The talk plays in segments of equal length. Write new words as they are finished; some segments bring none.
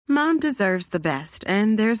Mom deserves the best,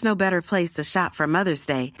 and there's no better place to shop for Mother's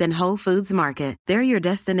Day than Whole Foods Market. They're your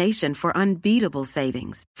destination for unbeatable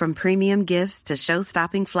savings, from premium gifts to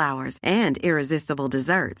show-stopping flowers and irresistible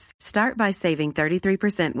desserts. Start by saving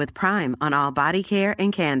 33% with Prime on all body care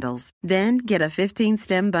and candles. Then get a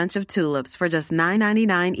 15-stem bunch of tulips for just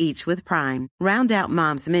 $9.99 each with Prime. Round out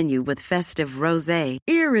Mom's menu with festive rosé,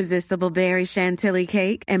 irresistible berry chantilly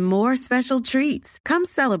cake, and more special treats. Come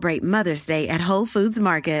celebrate Mother's Day at Whole Foods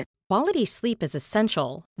Market. Quality sleep is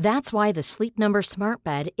essential. That's why the Sleep Number Smart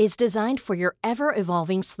Bed is designed for your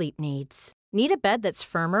ever-evolving sleep needs. Need a bed that's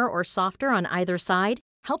firmer or softer on either side?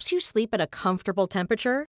 Helps you sleep at a comfortable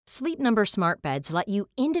temperature? Sleep Number Smart Beds let you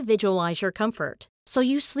individualize your comfort, so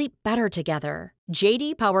you sleep better together.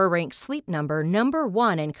 J.D. Power ranks Sleep Number number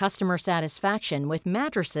 1 in customer satisfaction with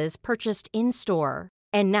mattresses purchased in-store.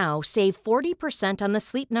 And now save 40% on the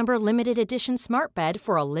Sleep Number Limited Edition Smart Bed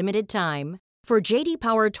for a limited time. For J.D.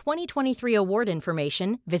 Power 2023 award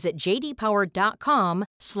information, visit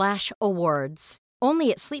jdpower.com/awards.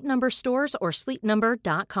 Only at Sleep Number stores or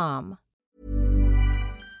sleepnumber.com.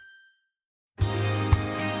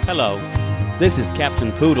 Hello, this is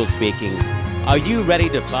Captain Poodle speaking. Are you ready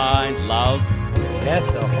to find love? Yes,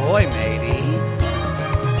 ahoy, matey.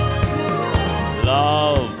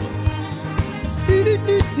 Love.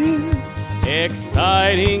 Do-do-do-do.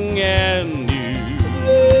 Exciting and new.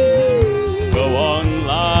 Go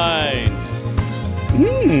online.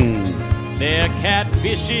 They're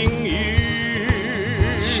catfishing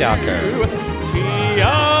you. Shocker.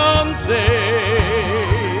 Fiancé.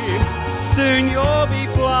 Soon you'll be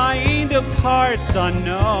flying to parts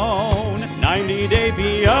unknown. 90-day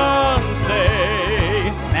fiancé.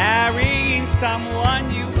 Marrying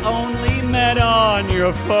someone you only met on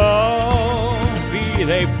your phone. Be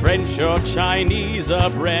they French or Chinese, a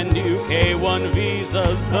brand new K1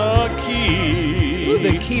 visa's the key. Ooh,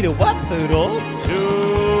 the key to what, Poodle? To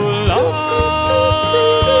love.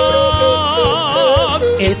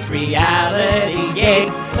 It's reality, yes,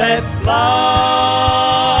 let's love.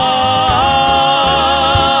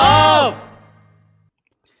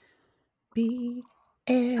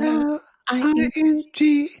 B-L-I-N-G.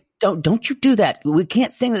 Don't you do that. We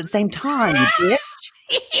can't sing at the same time, you bitch.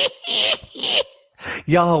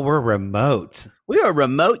 Y'all, we're remote. We are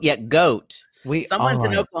remote yet goat. Someone's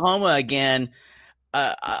in are. Oklahoma again.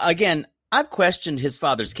 Again, I've questioned his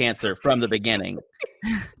father's cancer from the beginning.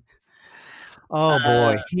 Oh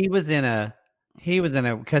boy, he was in a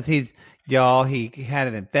because he had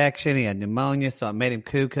an infection, he had pneumonia, so it made him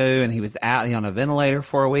cuckoo, and he was out on a ventilator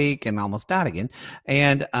for a week and almost died again.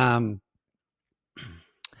 And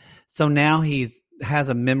so now has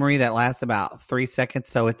a memory that lasts about 3 seconds.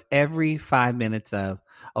 So it's every 5 minutes of,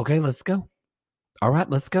 okay, let's go. All right,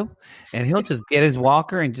 let's go. And he'll just get his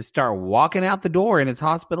walker and just start walking out the door in his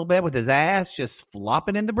hospital bed with his ass just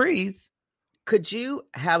flopping in the breeze. Could you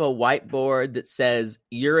have a whiteboard that says,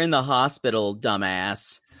 "You're in the hospital,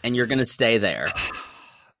 dumbass, and you're going to stay there"?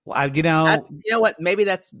 Well, you know what? Maybe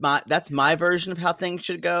that's my version of how things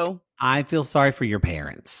should go. I feel sorry for your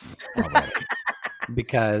parents already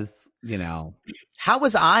because, How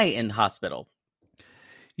was I in hospital?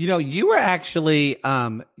 You were actually,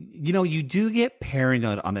 you do get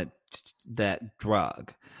paranoid on that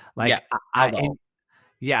drug. Like,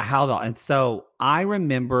 Haldol. And so I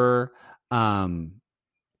remember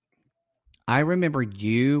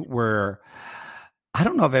you were, I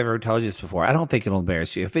don't know if I've ever told you this before. I don't think it'll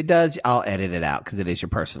embarrass you. If it does, I'll edit it out because it is your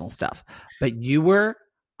personal stuff. But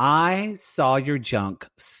I saw your junk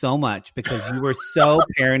so much because you were so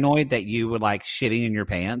paranoid that you were like shitting in your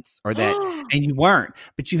pants or that, and you weren't,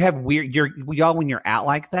 but you have y'all, when you're out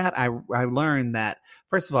like that, I learned that,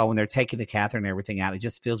 first of all, when they're taking the catheter and everything out, it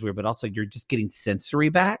just feels weird, but also you're just getting sensory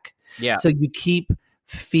back. Yeah. So you keep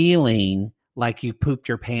feeling like you pooped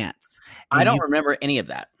your pants. I don't remember any of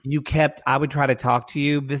that. I would try to talk to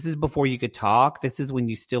you. This is before you could talk. This is when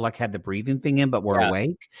you still like had the breathing thing in, but were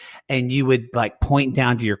awake. And you would like point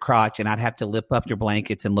down to your crotch and I'd have to lip up your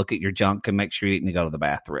blankets and look at your junk and make sure you didn't go to the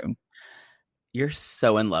bathroom. You're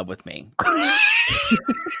so in love with me.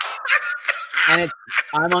 And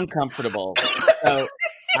I'm uncomfortable. So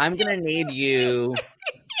I'm going to need you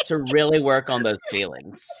to really work on those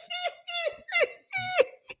feelings.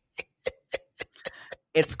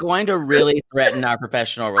 It's going to really threaten our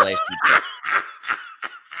professional relationship.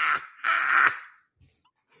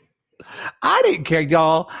 I didn't care,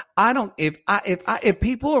 y'all. I don't. If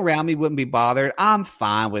people around me wouldn't be bothered, I'm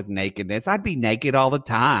fine with nakedness. I'd be naked all the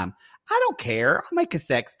time. I don't care. I'll make a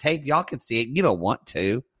sex tape. Y'all can see it. You don't want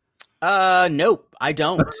to. Nope, I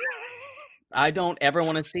don't. I don't ever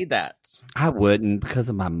want to see that. I wouldn't because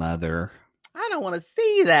of my mother. I don't want to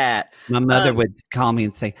see that. My mother would call me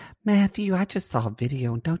and say, Matthew, I just saw a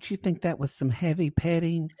video. Don't you think that was some heavy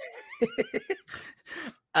petting?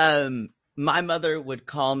 My mother would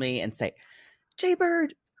call me and say,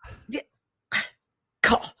 Jaybird,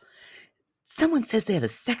 call. Someone says they have a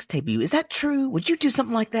sex tape of you. Is that true? Would you do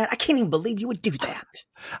something like that? I can't even believe you would do that.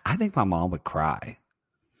 I think my mom would cry.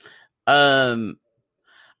 I'm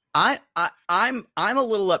a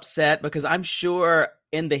little upset because I'm sure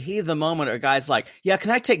in the heat of the moment are guys like, yeah,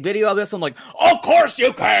 can I take video of this? I'm like, of course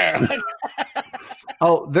you can.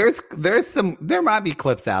 Oh, there might be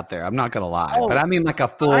clips out there. I'm not going to lie, but I mean like a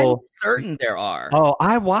full. I'm certain there are. Oh,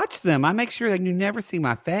 I watch them. I make sure that you never see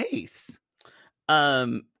my face.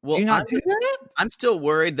 Well, do you not do that? I'm still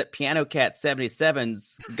worried that Piano Cat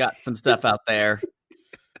 77's got some stuff out there.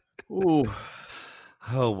 Ooh.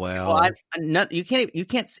 Oh well. You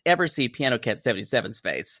can't ever see Piano Cat 77's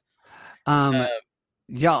face.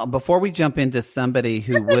 Y'all, before we jump into somebody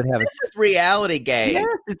who would have this is reality gaze. Yes,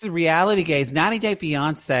 it's a reality gaze. 90 Day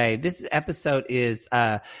Fiance. This episode is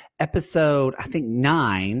episode I think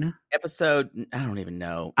 9. Episode I don't even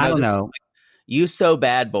know. I don't know. You So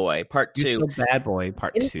Bad Boy, Part 2. You So Bad Boy,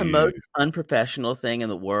 Part 2. It's the most unprofessional thing in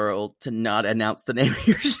the world to not announce the name of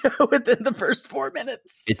your show within the first 4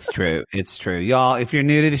 minutes. It's true. It's true. Y'all, if you're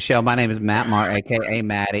new to the show, my name is Matt Marr, a.k.a.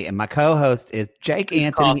 Maddie, and my co-host is Jake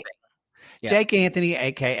Anthony. Yeah. Jake Anthony,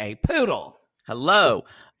 a.k.a. Poodle. Hello.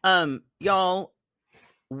 Y'all,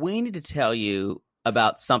 we need to tell you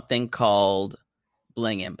about something called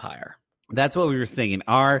Bling Empire. That's what we were singing.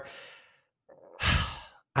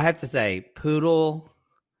 I have to say, Poodle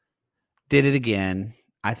did it again.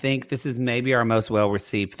 I think this is maybe our most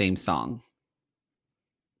well-received theme song.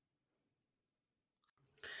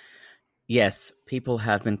 Yes, people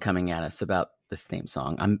have been coming at us about this theme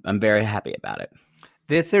song. I'm very happy about it.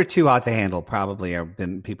 This or Too Hot to Handle probably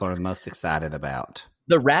people are the most excited about.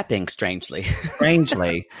 The rapping, strangely.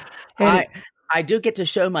 I do get to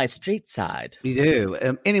show my street side. You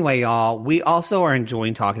do. Anyway, y'all, we also are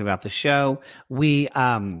enjoying talking about the show.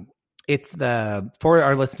 It's for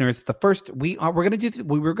our listeners, the first we were going to do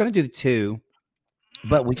the 2,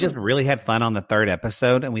 but we just really had fun on the 3rd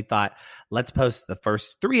episode, and we thought let's post the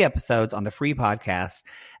first 3 episodes on the free podcast,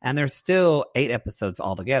 and there's still 8 episodes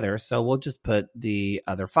altogether, so we'll just put the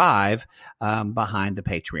other 5 behind the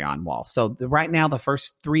Patreon wall. So right now, the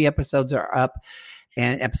first 3 episodes are up.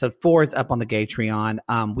 And episode 4 is up on the Gatreon.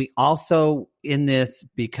 We also, in this,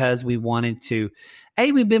 because we wanted to,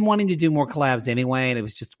 we've been wanting to do more collabs anyway, and it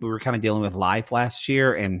was just, we were kind of dealing with life last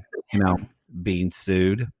year and, being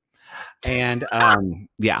sued. And,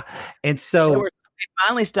 yeah. And so. We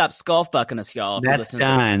finally stopped skull fucking us, y'all. That's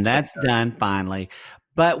done. That's done, finally.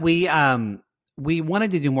 But we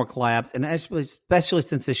wanted to do more collabs, and especially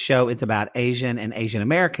since this show is about Asian and Asian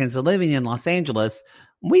Americans living in Los Angeles,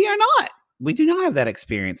 we are not. We do not have that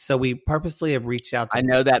experience, so we purposely have reached out to. I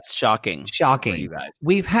know that's shocking. Shocking, for you guys.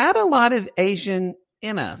 We've had a lot of Asian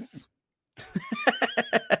in us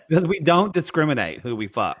because we don't discriminate who we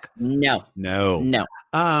fuck. No.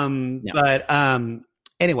 But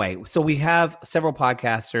anyway, so we have several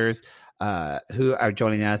podcasters who are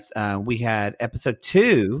joining us. We had episode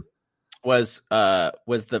 2 was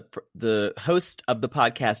the host of the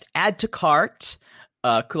podcast Add to Cart.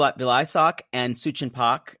 Kulat Vilaysack and Suchin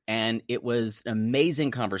Pak, and it was an amazing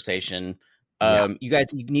conversation. You guys,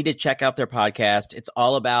 you need to check out their podcast. It's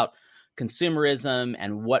all about consumerism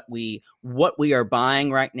and what we are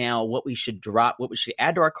buying right now, what we should drop, what we should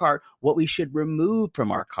add to our cart, what we should remove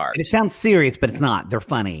from our cart. And it sounds serious, but it's not. They're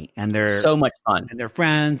funny and they're so much fun, and they're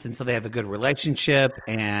friends, and so they have a good relationship.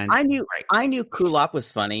 And I knew Kulap was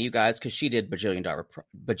funny, you guys, because she did bajillion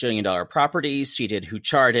dollar properties. She did Who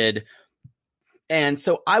Charted. And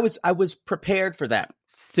so I was prepared for that.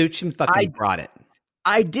 Suchin fucking brought it.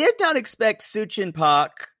 I did not expect Suchin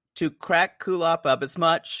Pak to crack Kulap up as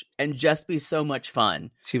much and just be so much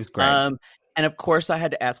fun. She was great. And of course, I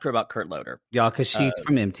had to ask her about Kurt Loder. Y'all, because she's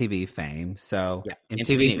from MTV fame. So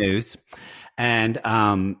MTV News. And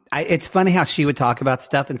it's funny how she would talk about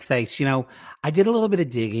stuff and say, I did a little bit of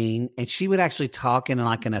digging, and she would actually talk in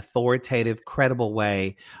like an authoritative, credible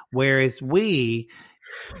way. Whereas we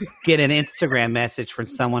get an Instagram message from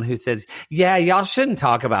someone who says, yeah, y'all shouldn't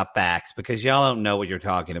talk about facts because y'all don't know what you're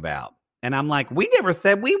talking about. And I'm like, we never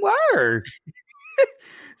said we were.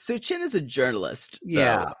 Suchin is a journalist.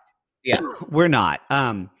 Yeah. We're not.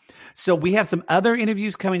 So we have some other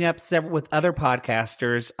interviews coming up, several with other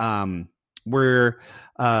podcasters. Can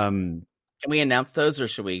we announce those, or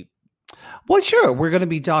should we? Well, sure. We're going to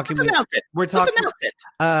be talking. Let's announce it. We're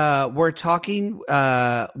talking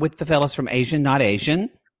with the fellas from Asian Not Asian.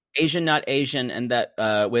 Asian Not Asian, and that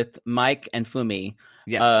with Mike and Fumi.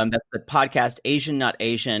 Yes. That's the podcast Asian Not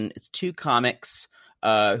Asian. It's two comics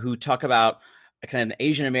who talk about a kind of an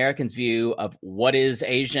Asian American's view of what is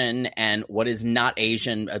Asian and what is not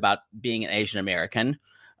Asian about being an Asian American.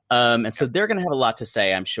 And so they're going to have a lot to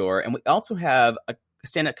say, I'm sure. And we also have a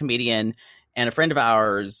stand-up comedian and a friend of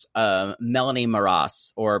ours, Melanie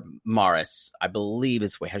Maras, or Maris, I believe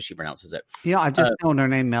is how she pronounces it. Yeah, I've just known her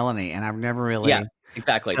name Melanie, and I've never really. Yeah,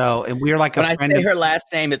 exactly. So, and we're like when a friend. I say her last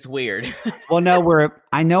name, it's weird. Well, no,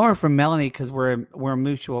 I know her from Melanie because we're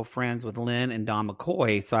mutual friends with Lynn and Don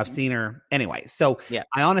McCoy. So I've seen her anyway. So yeah.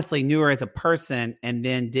 I honestly knew her as a person, and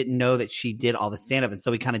then didn't know that she did all the stand up. And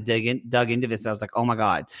so we kind of dug into this. And I was like, oh my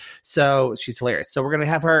God. So she's hilarious. So we're gonna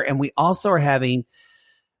have her, and we also are having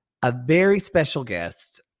a very special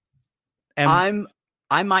guest. And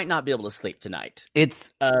I might not be able to sleep tonight.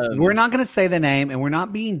 We're not going to say the name, and we're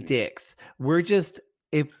not being dicks. We're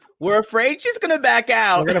afraid she's going to back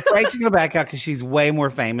out. We're afraid she's going to back out because she's way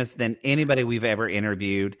more famous than anybody we've ever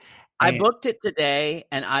interviewed. I booked it today,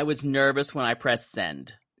 and I was nervous when I pressed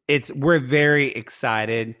send. We're very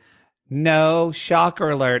excited. No,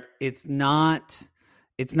 shocker alert. It's not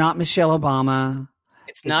Michelle Obama.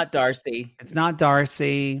 It's not Darcy. It's not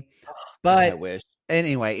Darcy. But I wish.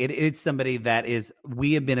 Anyway, it's somebody that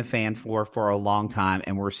we have been a fan for a long time,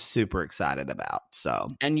 and we're super excited about.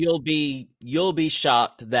 So, and you'll be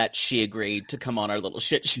shocked that she agreed to come on our little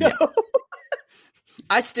shit show. Yeah.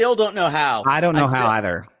 I still don't know how. I don't know how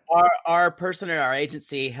either. Our person at our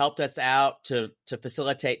agency helped us out to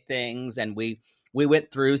facilitate things, and we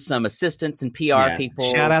went through some assistants and PR people.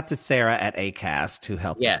 Shout out to Sarah at ACAST who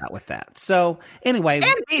helped us out with that. So anyway,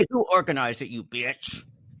 and me who organized it, you bitch.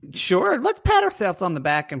 Sure, let's pat ourselves on the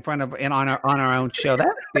back in front of and on our own show.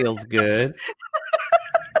 That feels good.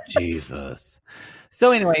 Jesus. So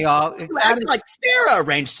anyway, y'all, actually, like Sarah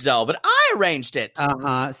arranged it all, but I arranged it.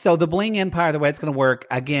 So the Bling Empire, the way it's going to work,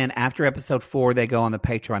 again, after episode 4, they go on the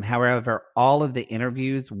Patreon. However, all of the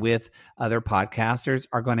interviews with other podcasters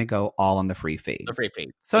are going to go all on the free feed. The free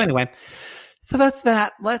feed. So anyway. So that's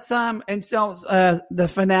that. Let's and so the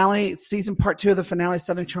finale, season part 2 of the finale,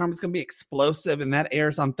 Southern Charm, is going to be explosive, and that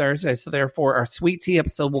airs on Thursday. So therefore, our Sweet Tea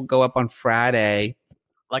episode will go up on Friday,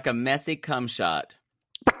 like a messy cum shot.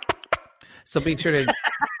 So be sure to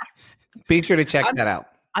check that out.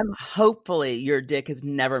 I'm hopefully your dick has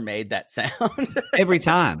never made that sound every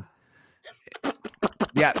time.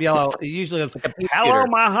 Yeah, yellow. It usually goes like hello,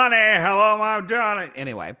 my honey. Hello, my darling.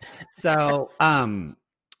 Anyway, so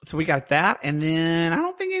So we got that, and then I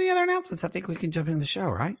don't think any other announcements. I think we can jump into the show,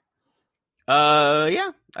 right? Yeah,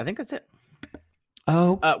 I think that's it.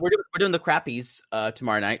 Oh, we're doing the Crappies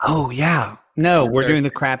tomorrow night. Oh yeah, no, we're doing the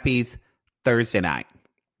Crappies Thursday night.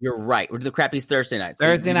 You're right. We're doing the Crappies Thursday night.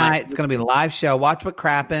 Thursday night, it's going to be a live show. Watch What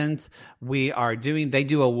Crappens. They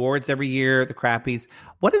do awards every year. The Crappies.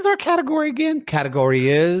 What is our category again? Category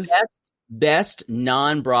is best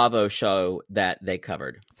non-Bravo show that they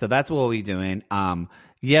covered. So that's what we'll be doing.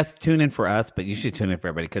 Yes, tune in for us, but you should tune in for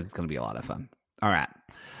everybody because it's going to be a lot of fun. All right.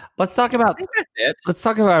 Let's talk about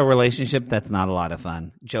a relationship that's not a lot of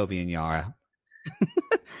fun. Jovi and Yara.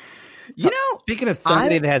 Speaking of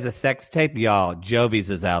somebody that has a sex tape, y'all,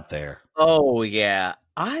 Jovi's is out there. Oh, yeah.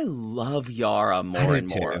 I love Yara more and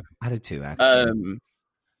more. I do too, actually.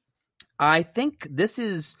 I think this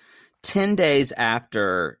is 10 days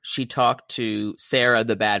after she talked to Sarah,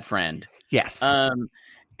 the bad friend. Yes.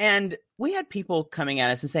 And we had people coming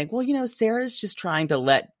at us and saying, well, Sarah's just trying to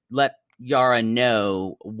let Yara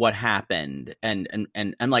know what happened. And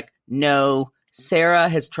I'm like, no, Sarah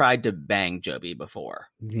has tried to bang Jovi before.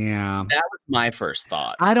 Yeah. That was my first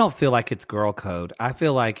thought. I don't feel like it's girl code. I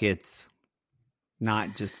feel like it's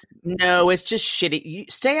not just. No, it's just shitty. You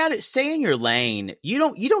stay in your lane. You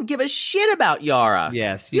don't give a shit about Yara.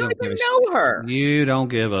 Yes. You don't even know her. You don't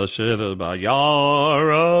give a shit about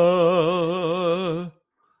Yara.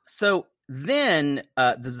 So then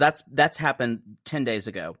that's happened 10 days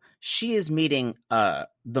ago. She is meeting the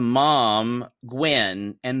mom,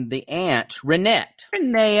 Gwen, and the aunt, Renette.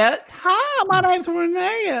 Renette. Hi, my name's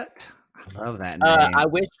Renette. I love that name. I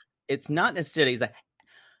wish it's not necessarily. It's like,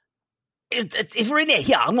 it's Renette.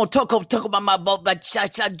 Yeah, I'm going to talk about my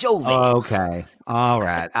Jovi. Okay. All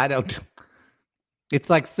right. I don't. It's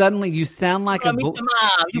like suddenly you sound like You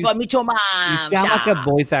got to meet your mom. You sound like a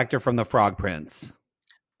voice actor from The Frog Prince.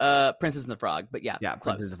 Princess and the Frog, but yeah, close.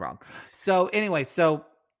 Princess and the Frog. So anyway,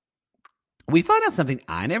 we find out something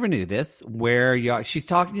I never knew this, where she's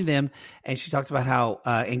talking to them, and she talks about how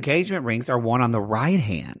engagement rings are worn on the right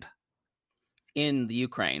hand in the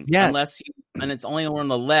Ukraine. Yes, and it's only on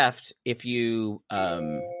the left if you.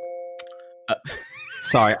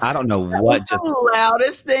 Sorry, I don't know what just. The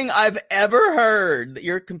loudest thing I've ever heard that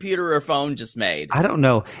your computer or phone just made. I don't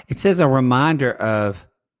know. It says a reminder of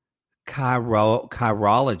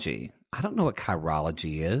chirology. I don't know what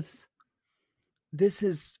chirology is. This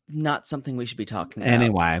is not something we should be talking about.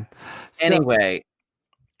 Anyway,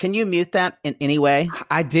 can you mute that in any way?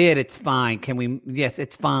 I did. It's fine. Can we? Yes,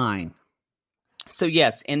 it's fine. So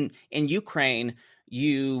yes, in Ukraine,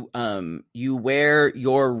 you wear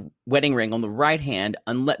your wedding ring on the right hand,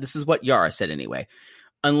 unless this is what Yara said anyway,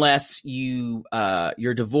 unless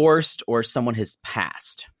you're divorced or someone has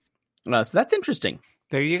passed. So that's interesting.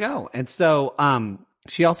 There you go. And so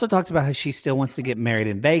she also talks about how she still wants to get married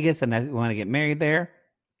in Vegas and that want to get married there.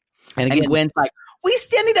 And again, Gwen's like, we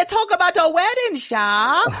still need to talk about the wedding,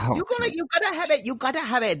 Sha. Oh, You gotta have it. You gotta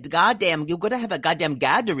have a goddamn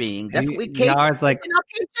gathering. That's what we can't. Yara's like, it's in our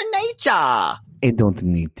kitchen nature. I don't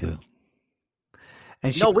need to.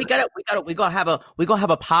 And No, we gonna have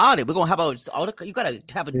a party. We're gonna have you gotta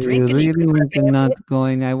have a drink. not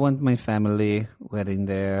going. I want my family wedding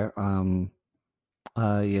there.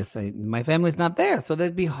 Yes, my family's not there, so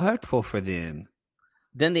that'd be hurtful for them.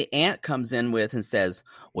 Then the aunt comes in with and says,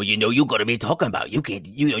 "Well, you got to be talking about. You can't.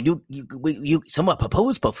 Someone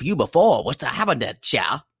proposed for you before. What's happened there,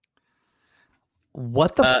 Cha?"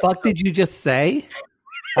 What the fuck did you just say?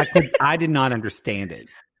 I did not understand it.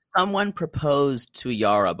 Someone proposed to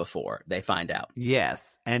Yara before they find out.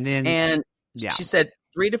 Yes, and she said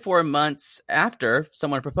 3 to 4 months after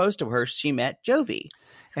someone proposed to her, she met Jovi.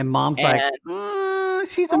 And Mom's like,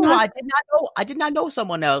 she's a nice. I did not know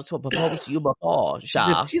someone else who proposed to you before,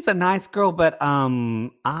 Sha. She's a nice girl, but oh,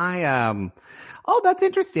 that's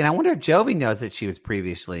interesting. I wonder if Jovi knows that she was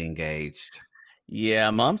previously engaged. Yeah,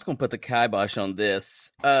 Mom's gonna put the kibosh on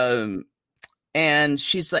this. And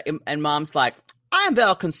she's like, and Mom's like, I am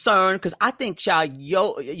very concerned because I think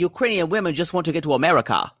Ukrainian women just want to get to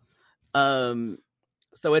America.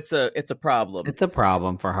 So it's a problem. It's a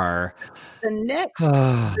problem for her. The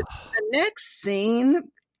next scene,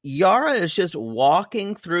 Yara is just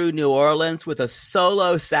walking through New Orleans with a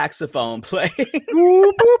solo saxophone playing.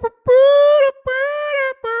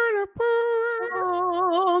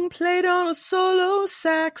 Song played on a solo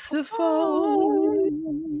saxophone.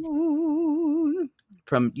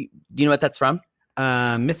 Do you know what that's from?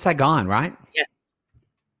 Miss Saigon, right? Yes.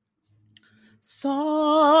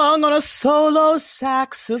 Song on a solo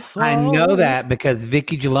saxophone. I know that because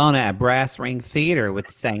Vicky Gelona at Brass Ring Theater was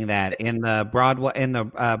sang that in the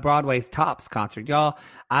Broadway's Tops concert. Y'all,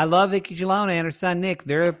 I love Vicky Gelona and her son Nick.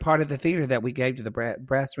 They're part of the theater that we gave to the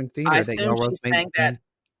Brass Ring Theater. I assume she sang that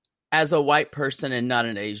as a white person and not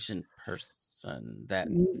an Asian person.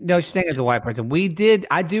 No, she sang as a white person.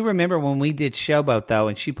 I do remember when we did Showboat though,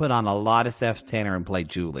 and she put on a lot of Seth Tanner and played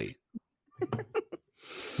Julie.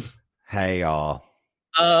 Hey, y'all.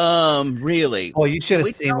 Really? Well, you should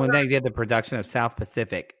have seen when they did the production of South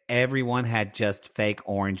Pacific. Everyone had just fake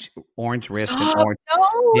orange wrist and orange.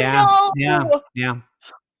 Yeah.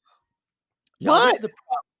 What?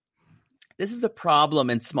 This is a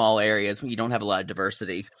problem in small areas when you don't have a lot of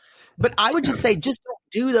diversity. But I would just say, just don't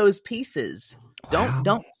do those pieces.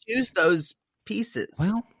 Don't choose those pieces.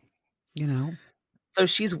 Well, So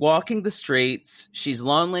she's walking the streets. She's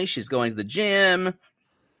lonely. She's going to the gym.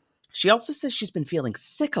 She also says she's been feeling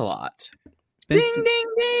sick a lot. Ding, ding,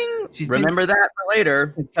 ding. Remember that for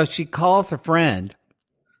later. So she calls her friend,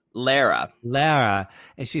 Lara,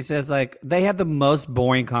 and she says, like, they have the most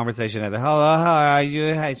boring conversation ever. Hello, how are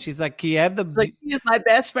you? She's like, she is my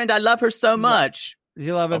best friend. I love her so much.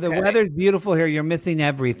 You love her. Okay. The weather's beautiful here. You're missing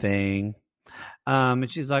everything. And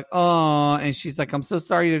she's like, oh, and she's like, I'm so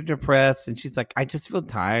sorry you're depressed. And she's like, I just feel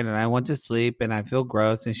tired and I want to sleep and I feel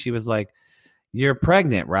gross. And she was like, you're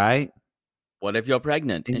pregnant, right? What if you're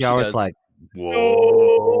pregnant? And y'all was like,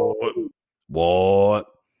 what?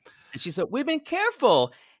 And she said, we've been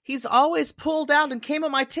careful. He's always pulled out and came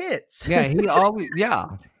on my tits. Yeah, he always, yeah.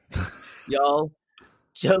 Y'all,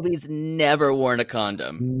 Jovi's never worn a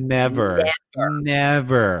condom. Never.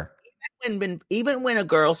 Even when a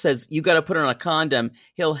girl says you got to put on a condom,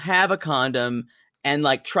 he'll have a condom and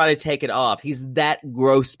like try to take it off. He's that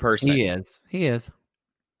gross person. He is.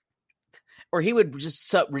 Or he would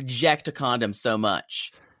just reject a condom so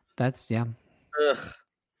much. Yeah. Ugh.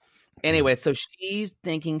 Anyway, so she's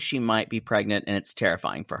thinking she might be pregnant, and it's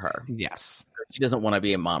terrifying for her. Yes. She doesn't want to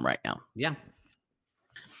be a mom right now. Yeah.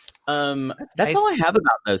 That's all I have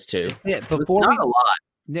about those two. Yeah, not a lot.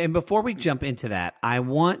 And before we jump into that, I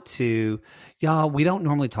want to, y'all, we don't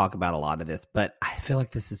normally talk about a lot of this, but I feel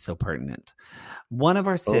like this is so pertinent. One of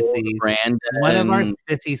our sissies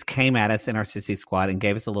came at us in our sissy squad and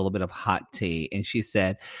gave us a little bit of hot tea. And she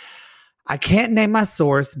said, I can't name my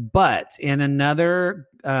source, but in another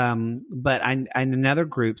in another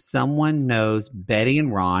group, someone knows Betty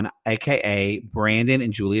and Ron, aka Brandon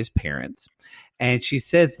and Julia's parents, and she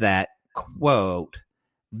says that, quote,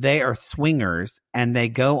 they are swingers and they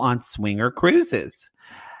go on swinger cruises.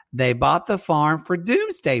 They bought the farm for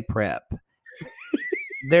doomsday prep.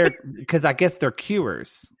 Because I guess they're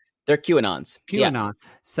cures. They're QAnons. QAnon. Yeah.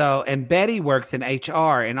 So, and Betty works in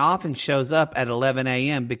HR and often shows up at 11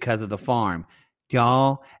 a.m. because of the farm.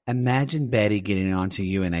 Y'all, imagine Betty getting onto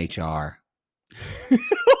you in HR.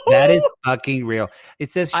 That is fucking real.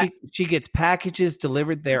 It says she gets packages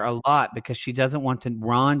delivered there a lot because she doesn't want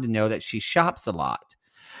Ron to know that she shops a lot.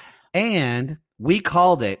 And we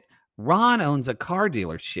called it. Ron owns a car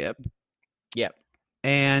dealership. Yep.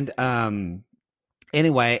 And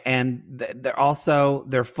anyway, and they're also,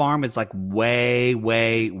 their farm is like way,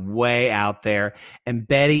 way, way out there. And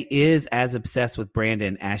Betty is as obsessed with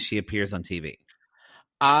Brandon as she appears on TV.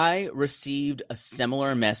 I received a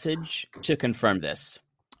similar message to confirm this.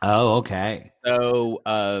 Oh, okay. So,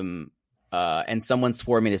 and someone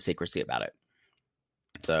swore me to secrecy about it.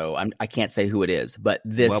 So I can't say who it is, but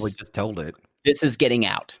this. Well, we just told it. This is getting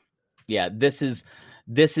out. Yeah, this is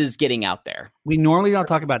getting out there. We normally don't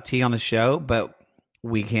talk about tea on the show, but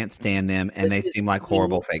we can't stand them, and they seem like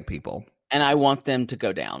horrible fake people. And I want them to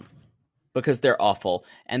go down because they're awful,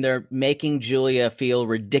 and they're making Julia feel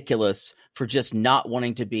ridiculous for just not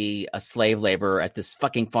wanting to be a slave laborer at this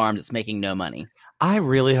fucking farm that's making no money. I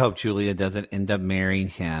really hope Julia doesn't end up marrying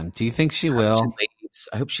him. Do you think she will?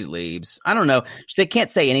 I hope she leaves. I don't know. They can't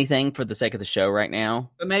say anything for the sake of the show right now.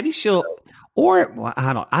 But maybe she'll, or well,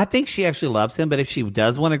 I don't. I think she actually loves him. But if she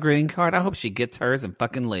does want a green card, I hope she gets hers and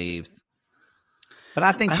fucking leaves. But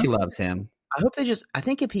I think she loves him. I hope I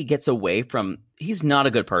think if he gets away from, he's not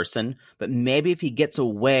a good person, but maybe if he gets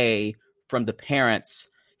away from the parents,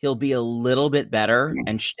 he'll be a little bit better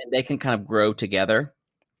and they can kind of grow together.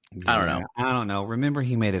 Yeah, I don't know. Remember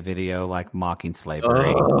he made a video like mocking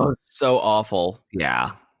slavery. Oh, so awful.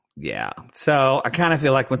 Yeah. Yeah. So I kind of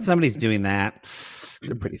feel like when somebody's doing that,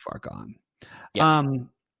 they're pretty far gone. Yeah.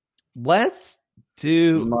 Let's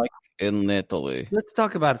do Mike in Italy. Let's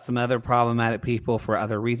talk about some other problematic people for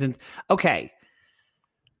other reasons. Okay.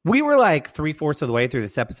 We were like 3/4 of the way through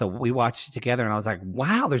this episode. We watched it together and I was like,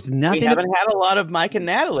 wow, there's nothing. We haven't had a lot of Mike and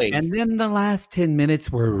Natalie. And then the last 10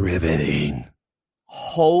 minutes were riveting.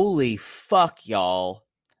 Holy fuck, y'all.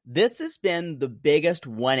 This has been the biggest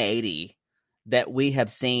 180 that we have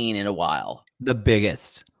seen in a while. The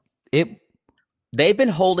biggest. They've been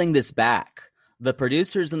holding this back. The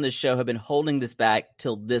producers in the show have been holding this back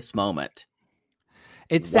till this moment.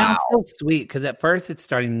 It sounds so sweet because at first it's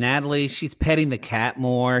starting Natalie. She's petting the cat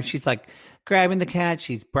more. She's like grabbing the cat.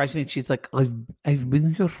 She's brushing it. She's like, I've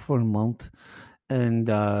been here for a month.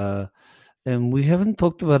 And we haven't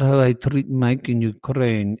talked about how I treat Mike in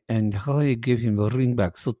Ukraine and how I give him a ring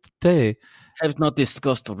back. So today, I've not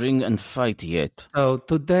discussed ring and fight yet. So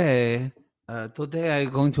today I'm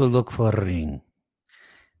going to look for a ring.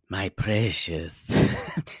 My precious,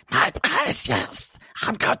 my precious,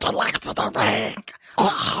 I'm going to look for the ring.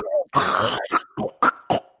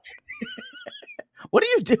 What are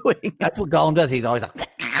you doing? That's what Gollum does. He's always like,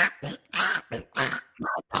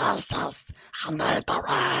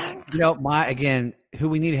 you know, who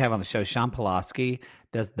we need to have on the show, Sean Pulaski,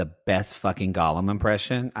 does the best fucking Gollum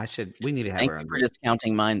impression. We need to have Thank her on. you for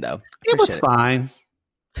discounting mine, though. It was fine.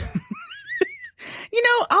 You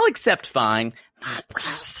know, I'll accept fine.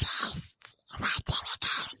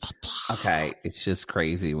 Okay, it's just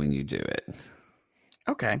crazy when you do it.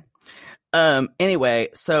 Okay. Anyway,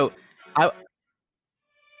 so I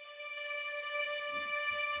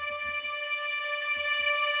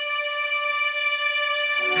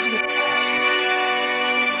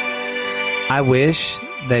wish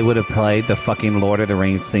they would have played the fucking Lord of the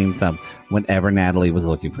Rings theme whenever Natalie was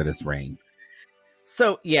looking for this ring.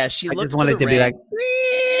 So yeah, she looked. Just wanted to be like.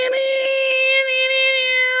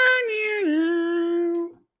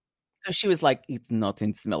 So she was like, "It's not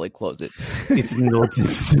in smelly closet. It's not in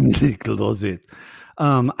smelly closet.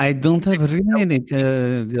 I don't have a ring in it.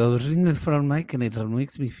 The ring from Mike and it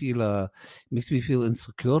makes me feel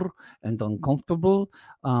insecure and uncomfortable.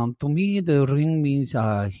 To me, the ring means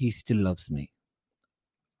he still loves me.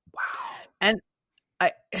 Wow. And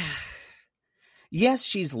yes,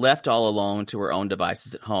 she's left all alone to her own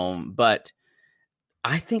devices at home, but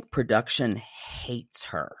I think production hates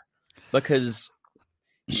her because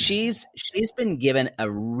she's been given a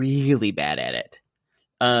really bad edit.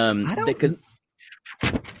 Because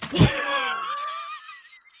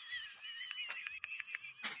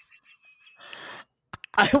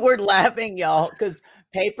we're laughing, y'all, because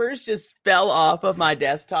papers just fell off of my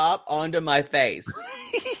desktop onto my face,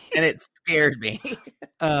 and it scared me.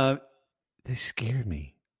 They scared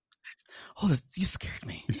me. Oh, you scared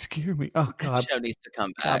me. You scared me. Oh, God. That show needs to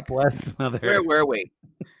come God back. bless Mother. Where were we?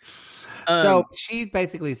 So she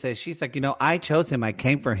basically says, she's like, I chose him. I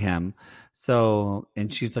came for him. So,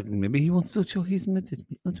 and she's like, maybe he wants to show his message.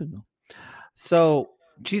 I don't know. So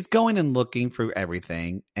she's going and looking through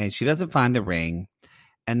everything, and she doesn't find the ring.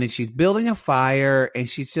 And then she's building a fire, and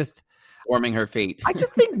she's just warming her feet. I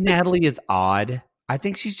just think Natalie is odd. I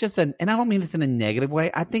think she's just and I don't mean this in a negative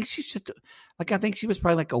way. I think she's just I think she was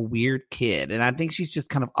probably like a weird kid, and I think she's just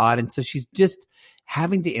kind of odd. And so she's just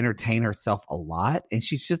having to entertain herself a lot, and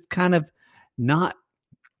she's just kind of not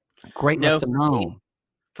great left alone.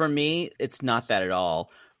 For me, it's not that at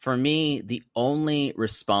all. For me, the only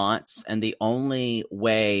response and the only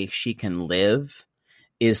way she can live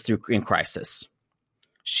is in crisis.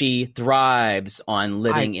 She thrives on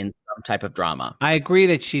living in some type of drama. I agree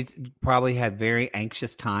that she's probably had very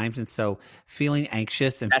anxious times, and so feeling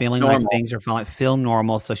anxious and feeling normal. like things are feel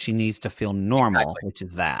normal, so she needs to feel normal, Exactly. which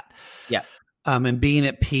is that. Yeah. And being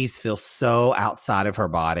at peace feels so outside of her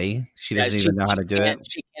body. She doesn't even know how to do it.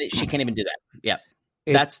 She can't even do that. Yeah.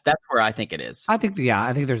 That's where I think it is. I think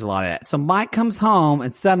there's a lot of that. So Mike comes home,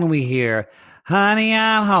 and suddenly we hear, honey,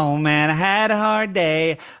 I'm home, and I had a hard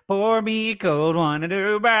day. Pour me a cold one to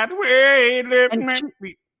do by the way.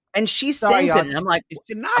 And she sings it, and I'm like,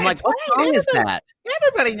 what song is that?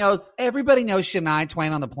 Everybody knows Shania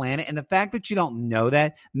Twain on the planet, and the fact that you don't know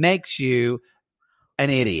that makes you an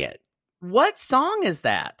idiot. What song is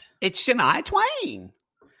that? It's Shania Twain.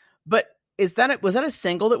 But was that a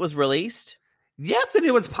single that was released? Yes, and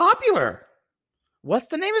it was popular. What's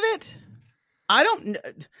the name of it? I don't know.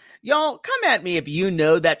 Y'all, come at me if you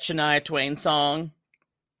know that Shania Twain song.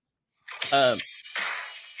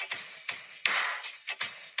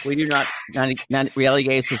 We do not Reality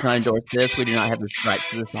Gaze does not endorse this. We do not have the rights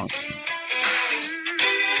to this song.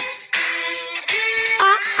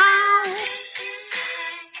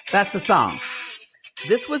 That's the song.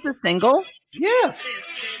 This was the single? Yes.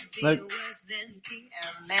 Look.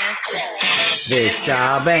 This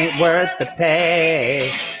job ain't worth the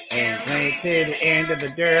pay. And wait to the end of the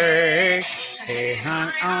day. Hey,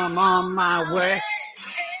 hon, I'm on my way.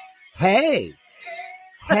 Hey.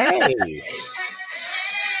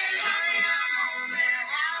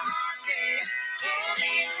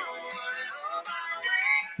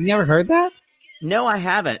 You never heard that? No, I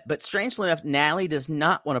haven't. But strangely enough, Natalie does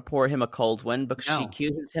not want to pour him a cold one because she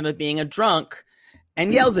accuses him of being a drunk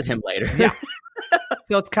and yells at him later. Yeah.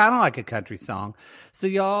 So it's kind of like a country song. So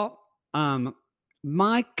y'all,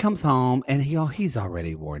 Mike comes home and he's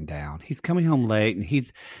already worn down. He's coming home late,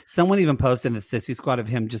 and someone even posted in the Sissy Squad of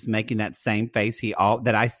him just making that same face.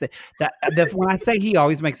 When I say he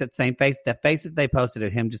always makes that same face, that face that they posted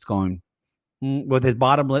of him just going with his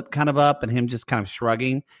bottom lip kind of up and him just kind of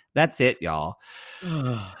shrugging. That's it, y'all.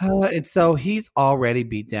 And so he's already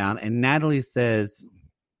beat down, and Natalie says,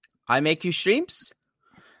 I make you shrimps?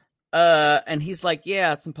 And he's like,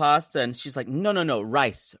 yeah, some pasta. And she's like, no,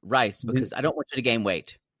 rice, because I don't want you to gain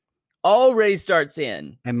weight. Already starts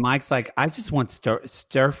in. And Mike's like, I just want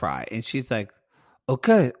stir fry. And she's like,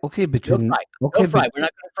 okay, but no fry. No fry. We're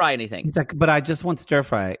not going to fry anything. He's like, but I just want stir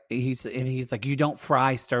fry. He's like, you don't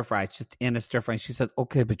fry stir fry. It's just in a stir fry. And she says,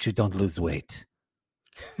 okay, but you don't lose weight.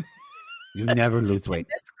 You never lose weight.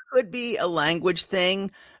 This could be a language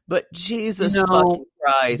thing, but Jesus fucking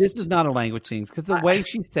Christ. This is not a language thing, because the way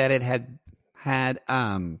she said it had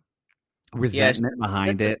resentment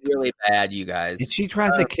behind it. Really bad, you guys. And she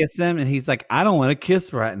tries to kiss him, and he's like, I don't want to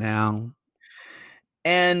kiss right now.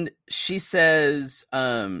 And she says,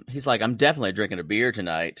 he's like, I'm definitely drinking a beer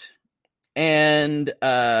tonight. And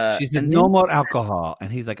she said, no more alcohol. And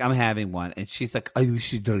he's like, I'm having one. And she's like, I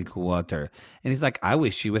wish you'd drink water. And he's like, I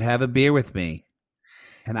wish you would have a beer with me.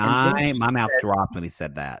 And my mouth dropped when he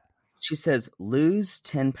said that. She says, lose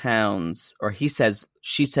 10 pounds. Or she says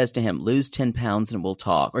to him, lose 10 pounds and we'll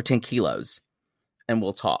talk. Or 10 kilos and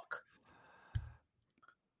we'll talk.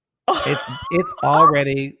 It's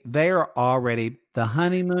already, the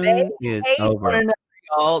honeymoon is over.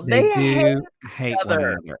 They do hate one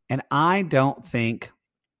another. And I don't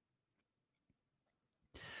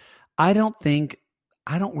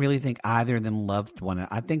really think either of them loved one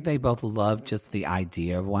another. I think they both love just the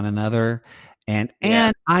idea of one another. And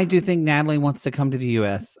I do think Natalie wants to come to the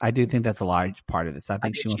U.S. I do think that's a large part of this. I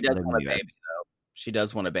think she wants to live in the U.S. She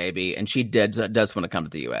does want a baby, and she does want to come to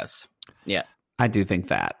the U.S. Yeah. I do think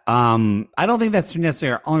that. I don't think that's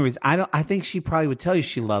necessarily our only reason. I think she probably would tell you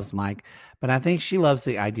she loves Mike, but I think she loves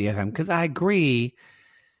the idea of him, because I agree.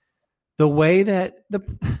 The way that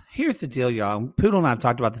here's the deal, y'all. Poodle and I have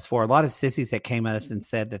talked about this before. A lot of sissies that came at us and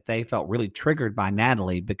said that they felt really triggered by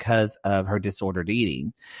Natalie because of her disordered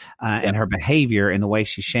eating and her behavior and the way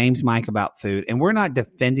she shames Mike about food. And we're not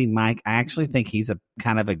defending Mike. I actually think he's a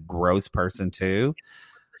kind of a gross person too.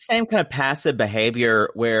 The same kind of passive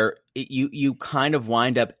behavior where you kind of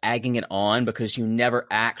wind up egging it on because you never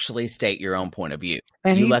actually state your own point of view.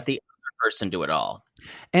 And you let the other person do it all.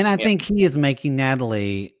 And I think he is making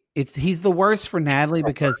Natalie. He's the worst for Natalie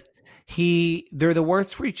because they're the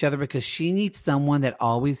worst for each other because she needs someone that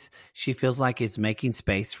always she feels like is making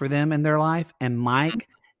space for them in their life. And Mike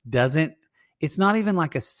doesn't. It's not even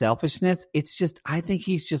like a selfishness. It's just I think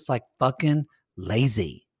he's just like fucking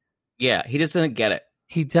lazy. Yeah, he just doesn't get it.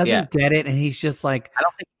 He doesn't get it, and he's just like I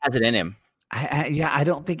don't think he has it in him. I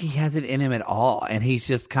don't think he has it in him at all. And he's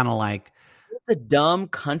just kind of like it's a dumb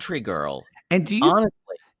country girl. And honestly.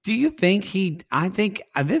 Do you think I think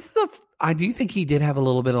this is do you think he did have a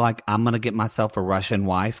little bit of like, I'm going to get myself a Russian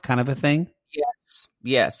wife kind of a thing?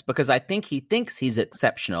 Yes. Because I think he thinks he's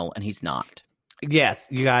exceptional and he's not. Yes,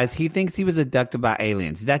 you guys, he thinks he was abducted by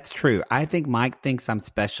aliens. That's true. I think Mike thinks I'm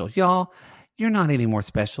special. Y'all, you're not any more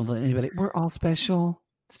special than anybody. We're all special.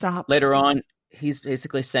 Stop. Later on, he's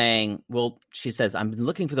basically saying, well, she says, I'm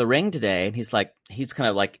looking for the ring today. And he's kind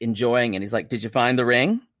of like enjoying and he's like, did you find the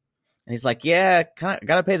ring? And he's like, yeah, kind of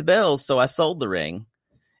got to pay the bills, so I sold the ring.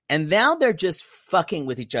 And now they're just fucking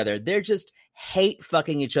with each other. They're just hate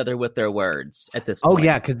fucking each other with their words at this point. Oh,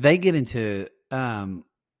 yeah, because they get into...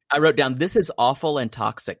 I wrote down, this is awful and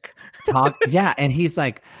toxic. Yeah, and he's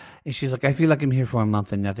like... And she's like, I feel like I'm here for a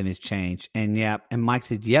month and nothing has changed. And and Mike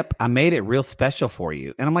said, yep, I made it real special for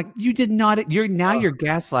you. And I'm like, you did not. You're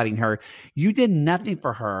gaslighting her. You did nothing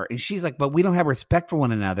for her. And she's like, but we don't have respect for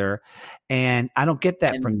one another. And I don't get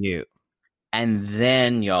that from you. And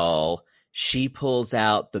then, y'all, she pulls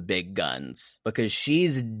out the big guns because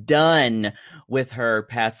she's done with her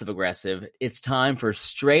passive aggressive. It's time for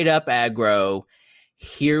straight up aggro.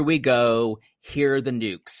 Here we go. Here are the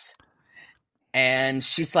nukes. And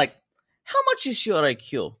she's like, how much is your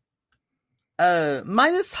IQ?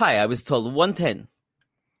 Minus high, I was told 110.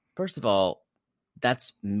 First of all,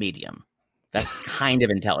 that's medium. That's kind of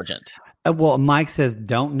intelligent. Well, Mike says,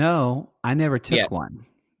 don't know. I never took one.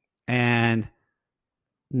 And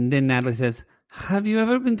then Natalie says, have you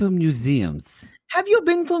ever been to museums? Have you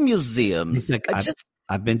been to museums? He's like,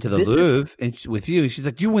 I've been to the Louvre with you. She's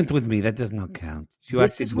like, you went with me. That does not count. You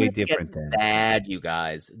acted way different then. Bad, you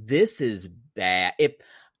guys. This is bad.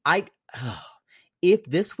 If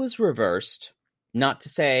this was reversed, not to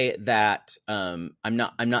say that I'm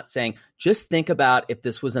not saying, just think about if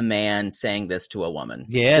this was a man saying this to a woman.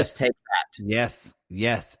 Yes. Just take that.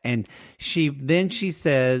 Yes. And she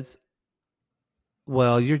says,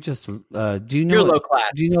 well, you're just do you know you're low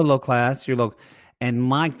class. Do you know low class? You're low. And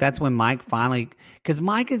Mike, that's when Mike finally, because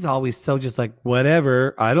Mike is always so just like,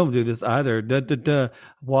 whatever, I don't do this either.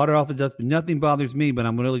 Water off the dustbin. Nothing bothers me, but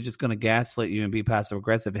I'm really just going to gaslight you and be passive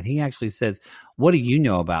aggressive. And he actually says, what do you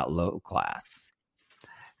know about low class?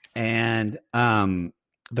 And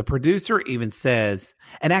the producer even says,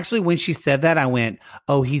 and actually when she said that, I went,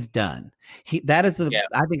 oh, he's done. I think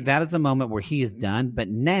that is the moment where he is done. But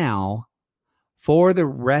now, for the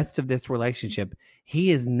rest of this relationship,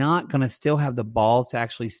 he is not going to still have the balls to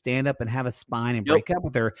actually stand up and have a spine and break up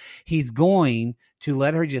with her. He's going to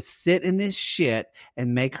let her just sit in this shit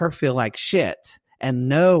and make her feel like shit and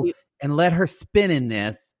let her spin in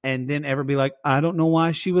this. And then ever be like, I don't know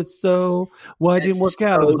why she was why it didn't work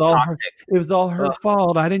out. It was all her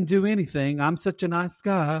fault. I didn't do anything. I'm such a nice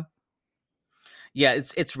guy. Yeah,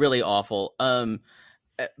 it's really awful.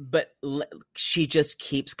 But she just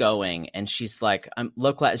keeps going, and she's like, "I'm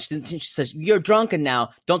low class." She says, "You're drunken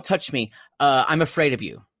now. Don't touch me. I'm afraid of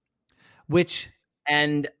you."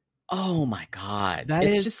 Oh my god,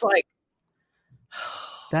 just like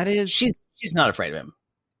that is. She's not afraid of him.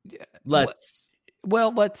 Let's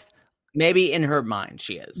maybe in her mind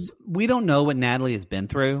she is. We don't know what Natalie has been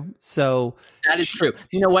through, so that is true.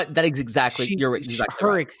 You know what? That is exactly you're exactly her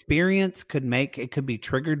right. Experience could be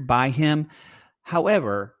triggered by him.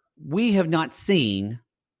 However, we have not seen.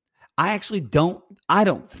 I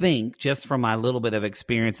don't think, just from my little bit of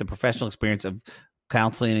experience and professional experience of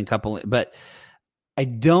counseling and coupling, but I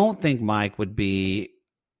don't think Mike would be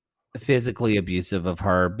physically abusive of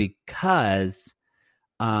her because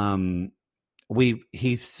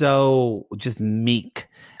he's so just meek,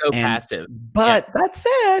 so passive. But that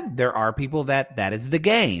said, there are people that is the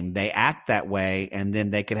game. They act that way, and then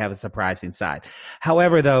they could have a surprising side.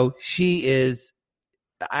 However, though, she is,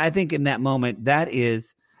 I think in that moment, that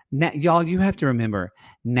is, y'all, you have to remember,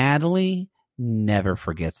 Natalie never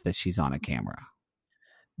forgets that she's on a camera.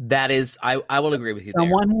 That is, I will agree with you there.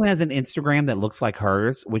 Someone who has an Instagram that looks like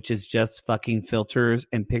hers, which is just fucking filters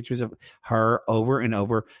and pictures of her over and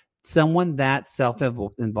over. Someone that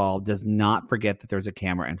self-involved does not forget that there's a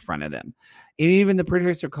camera in front of them. And even the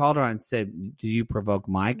producer called her and said, "Do you provoke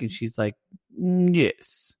Mike?" And she's like,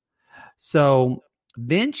 "Yes." So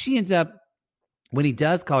then she ends up, when he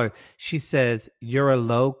does call her, she says, "You're a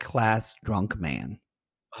low-class drunk man."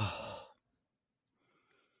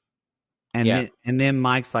 And then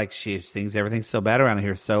Mike's like, she sings everything's so bad around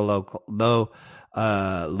here, so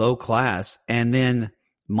low class. And then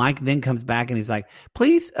Mike then comes back and he's like,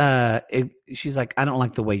 "Please," she's like, "I don't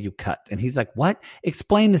like the way you cut." And he's like, "What?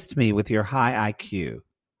 Explain this to me with your high IQ."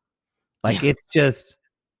 Like,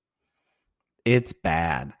 it's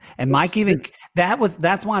bad. And Mike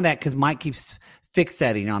because Mike keeps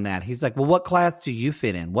fixating on that. He's like, "Well, what class do you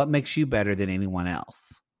fit in? What makes you better than anyone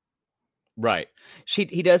else?" Right.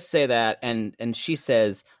 He does say that, and she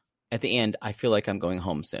says at the end, "I feel like I'm going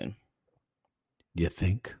home soon." You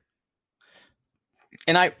think?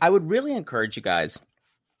 And I would really encourage you guys,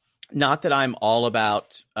 not that I'm all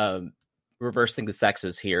about reversing the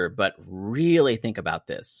sexes here, but really think about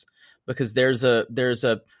this, because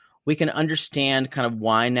we can understand kind of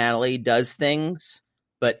why Natalie does things,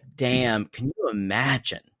 but damn, can you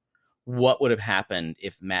imagine what would have happened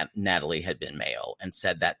if Natalie had been male and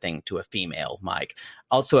said that thing to a female Mike?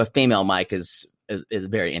 Also, a female Mike is a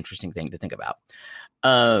very interesting thing to think about.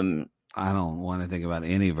 I don't want to think about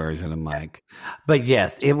any version of Mike. But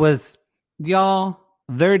yes, it was, y'all,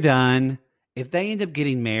 they're done. If they end up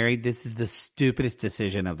getting married, this is the stupidest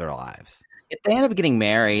decision of their lives. If they end up getting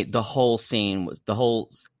married, the whole season's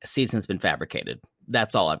been fabricated.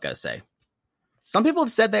 That's all I've got to say. Some people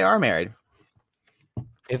have said they are married.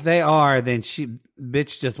 If they are, then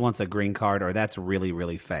bitch just wants a green card, or that's really,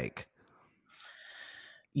 really fake.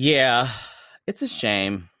 Yeah, it's a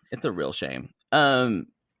shame. It's a real shame.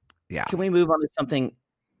 Yeah. Can we move on to something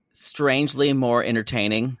strangely more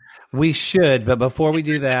entertaining? We should, but before we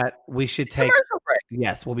do that, we should take commercial break.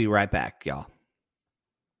 Yes, we'll be right back, y'all.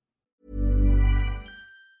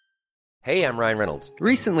 Hey, I'm Ryan Reynolds.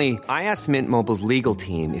 Recently, I asked Mint Mobile's legal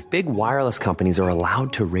team if big wireless companies are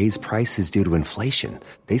allowed to raise prices due to inflation.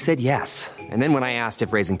 They said yes. And then when I asked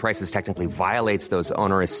if raising prices technically violates those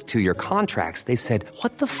onerous 2-year contracts, they said,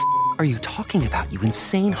 "What the f*** are you talking about, you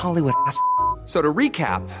insane Hollywood ass?" So to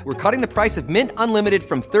recap, we're cutting the price of Mint Unlimited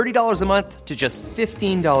from $30 a month to just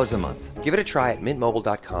 $15 a month. Give it a try at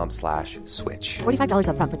mintmobile.com/switch. $45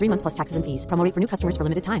 up front for 3 months plus taxes and fees. Promo rate for new customers for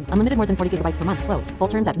limited time. Unlimited more than 40 gigabytes per month. Slows full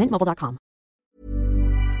terms at mintmobile.com.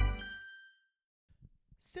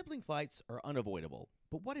 Sibling fights are unavoidable,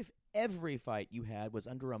 but what if every fight you had was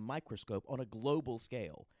under a microscope on a global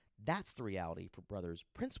scale? That's the reality for brothers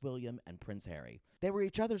Prince William and Prince Harry. They were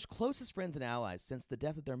each other's closest friends and allies since the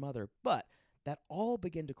death of their mother, but that all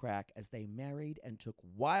began to crack as they married and took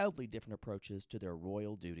wildly different approaches to their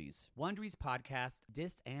royal duties. Wondery's podcast,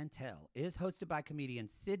 Dis and Tell, is hosted by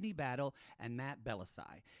comedians Sydney Battle and Matt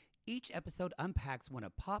Bellassai. Each episode unpacks one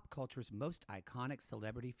of pop culture's most iconic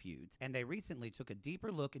celebrity feuds, and they recently took a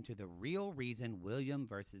deeper look into the real reason William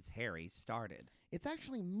versus Harry started. It's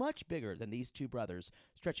actually much bigger than these two brothers,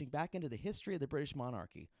 stretching back into the history of the British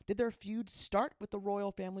monarchy. Did their feud start with the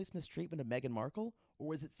royal family's mistreatment of Meghan Markle, or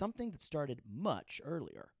was it something that started much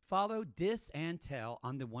earlier? Follow Dis and Tell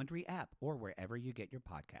on the Wondery app or wherever you get your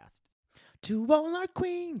podcasts. To all our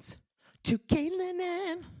queens, to Caitlin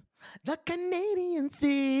and the Canadian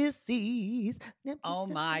sissies. Oh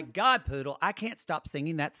my God, Poodle. I can't stop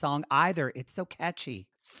singing that song either. It's so catchy.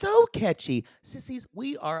 So catchy. Sissies,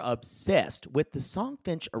 we are obsessed with the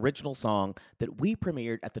Songfinch original song that we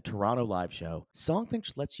premiered at the Toronto Live Show.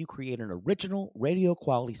 Songfinch lets you create an original radio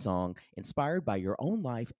quality song inspired by your own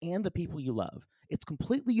life and the people you love. It's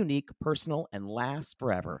completely unique, personal, and lasts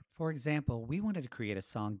forever. For example, we wanted to create a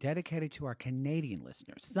song dedicated to our Canadian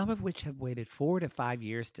listeners, some of which have waited 4 to 5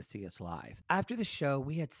 years to see us live. After the show,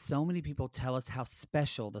 we had so many people tell us how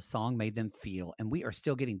special the song made them feel, and we are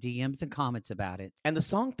still getting DMs and comments about it. And the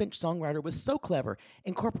Songfinch songwriter was so clever,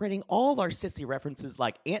 incorporating all our sissy references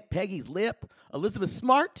like Aunt Peggy's Lip, Elizabeth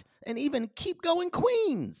Smart, and even Keep Going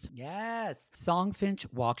Queens. Yes. Songfinch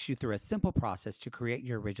walks you through a simple process to create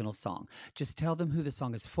your original song. Just tell them who the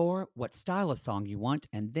song is for, what style of song you want,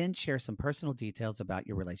 and then share some personal details about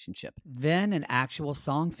your relationship. Then an actual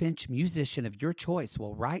Songfinch musician of your choice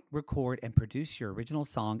will write, record, and produce your original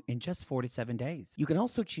song in just 4 to 7 days. You can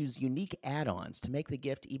also choose unique add-ons to make the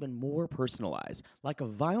gift even more personalized, like a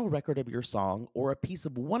vinyl record of your song or a piece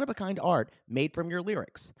of one-of-a-kind art made from your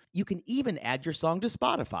lyrics. You can even add your song to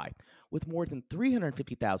Spotify. With more than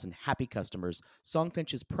 350,000 happy customers,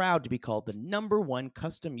 Songfinch is proud to be called the #1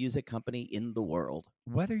 custom music company in the world.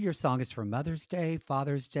 Whether your song is for Mother's Day,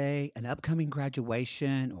 Father's Day, an upcoming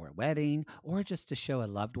graduation, or a wedding, or just to show a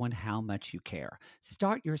loved one how much you care,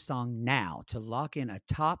 start your song now to lock in a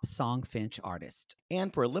top Songfinch artist.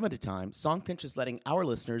 And for a limited time, Songfinch is letting our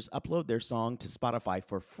listeners upload their song to Spotify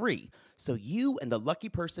for free, so you and the lucky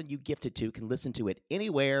person you gifted to can listen to it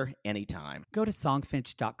anywhere, anytime. Go to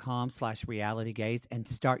songfinch.com/realitygaze and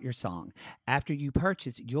start your song. After you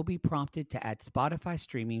purchase, you'll be prompted to add Spotify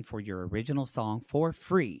streaming for your original song for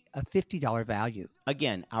free, a $50 value.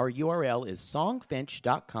 Again, our URL is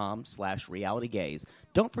songfinch.com/realitygaze.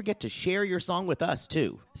 Don't forget to share your song with us,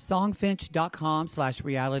 too.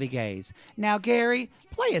 Songfinch.com/realitygaze. Now, Gary,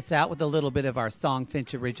 play us out with a little bit of our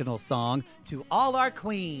Songfinch original song, To All Our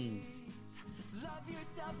Queens. Love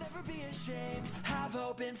yourself, never be ashamed. Have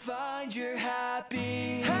hope and find your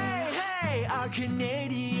happy. Hey, our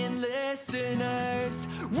Canadian listeners.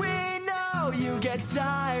 We know you get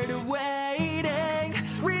tired of waiting.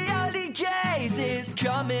 Reality Gaze is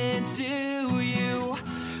coming to you.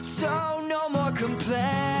 So no more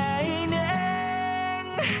complaining.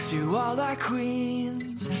 To all our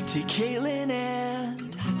queens, to Caitlin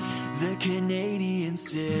and the Canadian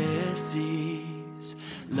sissies.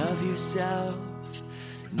 Love yourself,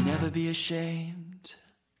 never be ashamed.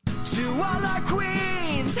 To all our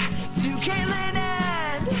queens, to Caitlin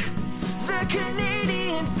and the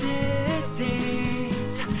Canadian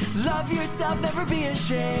sissies. Love yourself, never be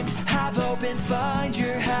ashamed. Have hope and find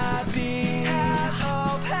your happy. Have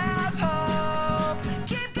hope, have hope.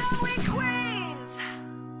 Keep going, Queens.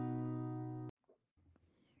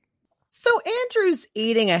 So Andrew's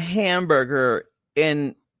eating a hamburger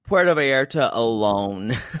in Puerto Vallarta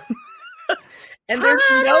alone. And there's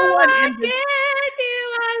no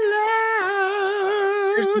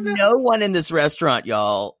one in this restaurant,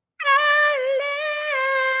 y'all.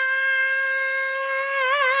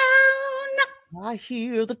 I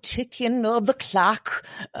hear the ticking of the clock.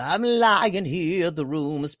 I'm lying here, the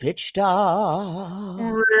room is pitch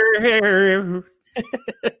dark.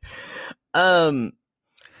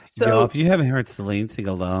 So Yo, if you haven't heard Celine sing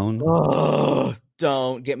Alone, oh,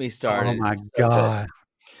 don't get me started. Oh my It's so God. good.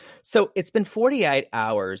 So it's been 48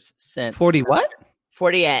 hours since 40 what?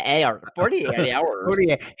 48 hours. 48 hours.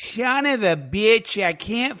 48. Son of a bitch, I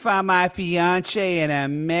can't find my fiance in a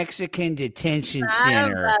Mexican detention center.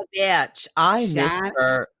 Son of a bitch. I missed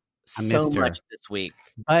her I so missed her. much this week.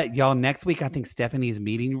 But y'all, next week I think Stephanie's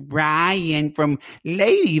meeting Ryan from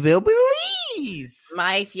Ladyville, Belize.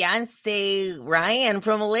 My fiance Ryan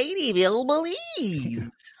from Ladyville, Belize.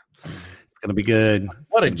 It's gonna be good.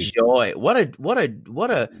 What a joy! What a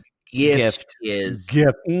gift is.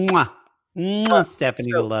 Gift. Mwah. Mwah.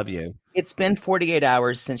 Stephanie So- will love you. It's been 48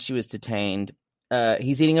 hours since she was detained.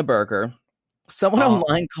 He's eating a burger. Someone Oh.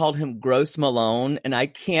 online called him Gross Malone, and I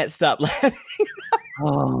can't stop laughing.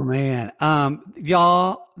 Oh man.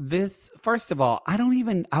 Y'all, first of all, I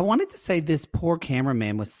wanted to say this poor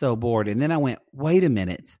cameraman was so bored. And then I went, wait a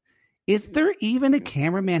minute. Is there even a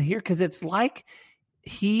cameraman here? Because it's like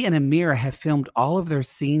he and Amira have filmed all of their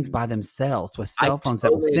scenes by themselves with cell phones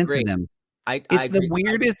that were totally sent agree. to them. I It's the agree.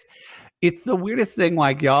 weirdest. It's the weirdest thing.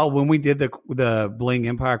 Like y'all, when we did the Bling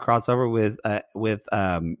Empire crossover with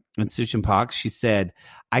Suchin Pak, she said,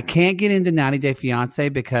 "I can't get into 90 Day Fiance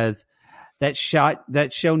because that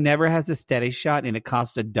show never has a steady shot, and it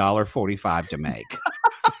costs $1.45 to make."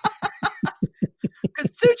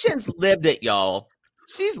 Because Suchin's lived it, y'all.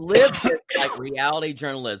 She's lived it like reality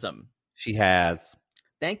journalism. She has.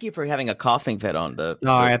 Thank you for having a coughing fit on the.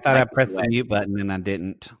 Sorry, I thought I the- pressed the mute button and I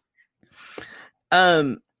didn't.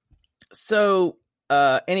 So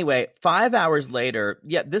anyway, 5 hours later,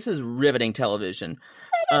 yeah, this is riveting television.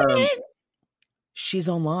 She's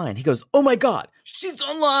online. He goes, "Oh my God, she's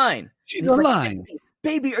online. She's He's like, online.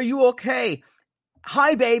 baby, are you okay?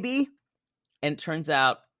 Hi, baby." And it turns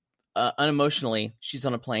out, unemotionally, she's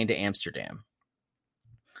on a plane to Amsterdam.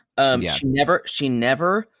 Yeah. She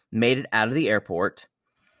never made it out of the airport,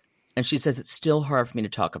 and she says it's still hard for me to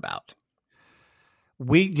talk about.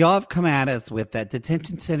 Y'all have come at us with that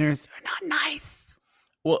detention centers are not nice.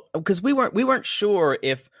 Well, because we weren't sure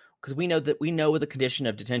because we know the condition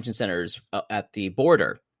of detention centers at the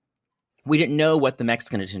border. We didn't know what the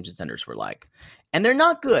Mexican detention centers were like, and they're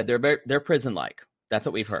not good. They're prison like. That's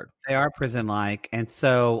what we've heard. They are prison like, and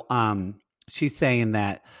so she's saying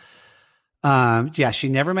that she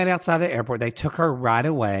never made it outside the airport. They took her right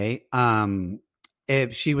away.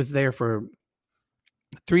 If she was there for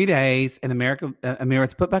 3 days, and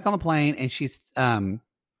Amira's put back on the plane, and she's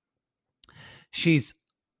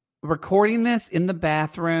recording this in the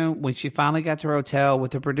bathroom when she finally got to her hotel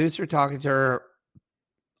with the producer talking to her,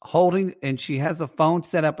 holding, and she has a phone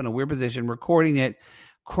set up in a weird position, recording it,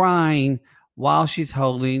 crying while she's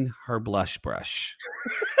holding her blush brush.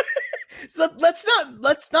 So let's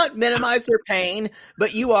not minimize her pain,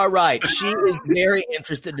 but you are right. She is very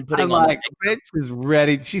interested in putting on. Rich is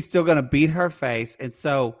ready. She's still going to beat her face, and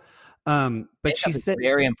so, but she said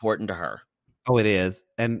very important to her. Oh, it is,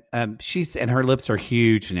 and and her lips are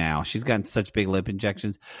huge now. She's gotten such big lip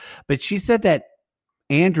injections, but she said that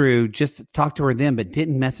Andrew just talked to her then, but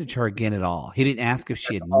didn't message her again at all. He didn't ask if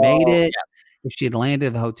she had made it. Yeah. If she had landed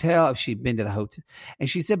at the hotel, if she'd been to the hotel. And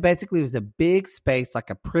she said basically it was a big space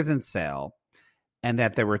like a prison cell, and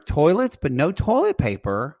that there were toilets but no toilet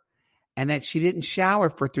paper, and that she didn't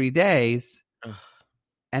shower for 3 days. Ugh.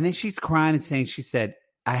 And then she's crying and saying, she said,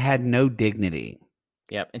 I had no dignity.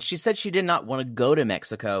 Yep. And she said she did not want to go to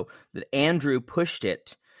Mexico, that Andrew pushed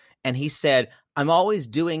it. And he said, I'm always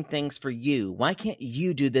doing things for you. Why can't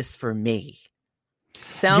you do this for me?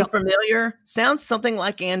 Sound familiar? Sounds something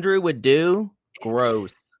like Andrew would do.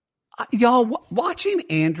 Gross. Y'all, watching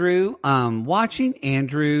Andrew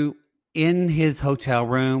in his hotel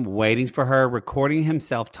room, waiting for her, recording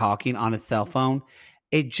himself talking on a cell phone,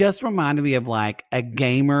 it just reminded me of like a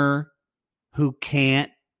gamer who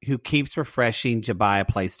keeps refreshing to buy a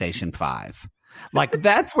PlayStation 5. Like,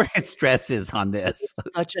 that's where his stress is on this.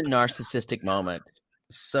 It's such a narcissistic moment.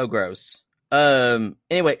 So gross.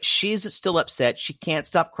 Anyway, she's still upset. She can't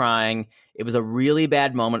stop crying. It was a really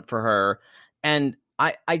bad moment for her. And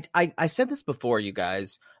I said this before, you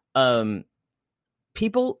guys.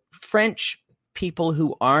 French people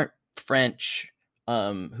who aren't French,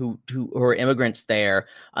 who are immigrants there,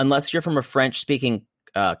 unless you're from a French-speaking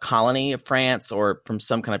colony of France or from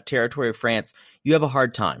some kind of territory of France, you have a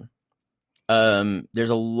hard time. There's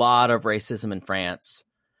a lot of racism in France,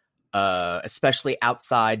 especially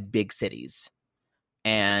outside big cities.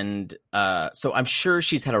 And so I'm sure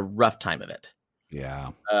she's had a rough time of it.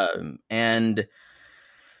 Yeah. And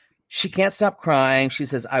she can't stop crying. She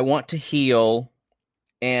says, I want to heal.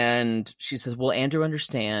 And she says, will Andrew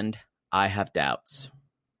understand? I have doubts.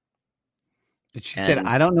 She said,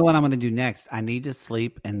 I don't know what I'm going to do next. I need to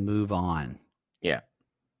sleep and move on. Yeah.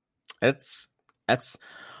 That's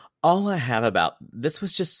all I have about this.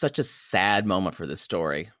 Was just such a sad moment for this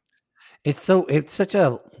story. It's such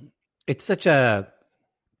a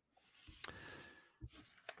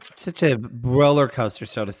roller coaster,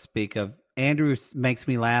 so to speak, of Andrew makes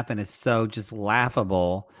me laugh and is so just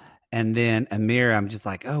laughable. And then Amir, I'm just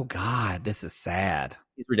like, oh God, this is sad.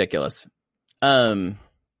 He's ridiculous.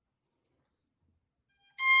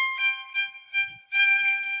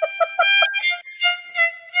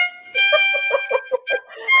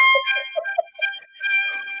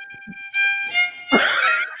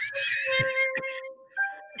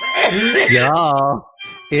 Y'all,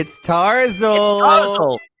 it's Tarzal. It's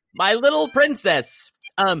Tarzal, my little princess.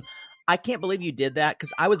 I can't believe you did that,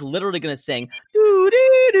 because I was literally going to sing doo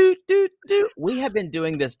doo doo doo doo. We have been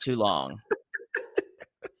doing this too long.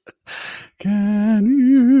 Can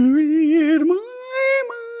you read my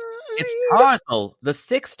mind? It's Tarzal, the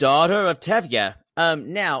sixth daughter of Tevye.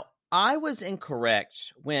 Now, I was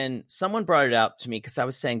incorrect when someone brought it out to me, because I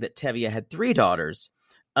was saying that Tevye had 3 daughters.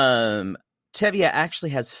 Tevye actually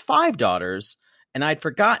has 5 daughters, and I'd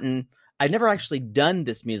forgotten. I'd never actually done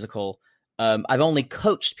this musical. I've only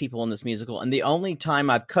coached people in this musical, and the only time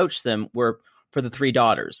I've coached them were for the 3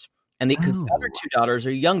 daughters. And because the other 2 daughters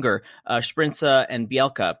are younger, Sprinza and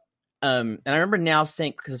Bielka. And I remember now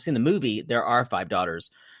saying, because I've seen the movie, there are 5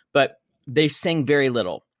 daughters, but they sing very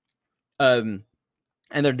little. And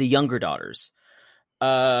they're the younger daughters.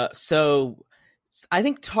 So I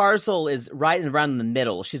think Tarzal is right around in the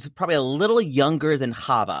middle. She's probably a little younger than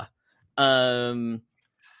Chava.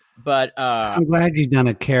 But I'm glad you've done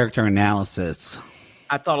a character analysis.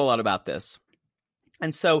 I thought a lot about this.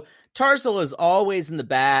 And so Tarzal is always in the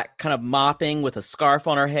back, kind of mopping with a scarf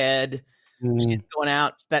on her head. She's going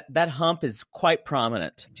out. That hump is quite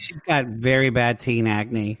prominent. She's got very bad teen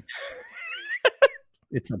acne.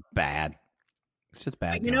 It's just bad.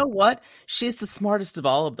 But you know what? She's the smartest of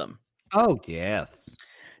all of them. Oh, yes.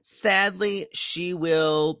 Sadly, she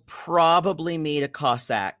will probably meet a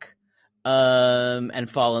Cossack and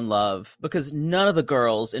fall in love, because none of the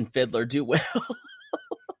girls in Fiddler do well.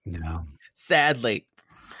 No. Sadly.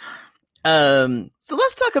 So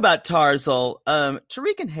let's talk about Tarzal.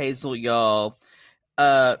 Tariq and Hazel, y'all.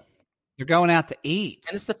 They're going out to eat.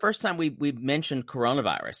 And it's the first time we mentioned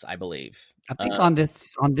coronavirus, I believe. I think on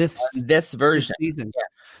this version. This season. Yeah.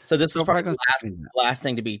 So this was probably the last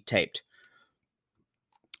thing to be taped.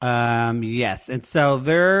 Yes, and so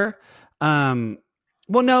they're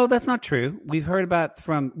well, no, that's not true. We've heard about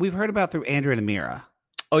through Andrew and Amira.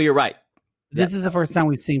 Oh, you're right. This is the first time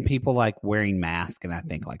we've seen people like wearing masks and I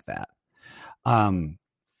think like that.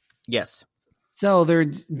 Yes. So they're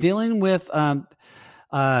dealing with they're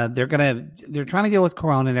trying to deal with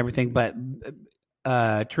Corona and everything, but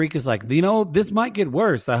Tariq is like, this might get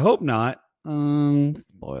worse. I hope not.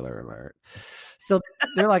 Spoiler alert. So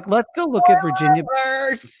they're like, let's go look at Virginia.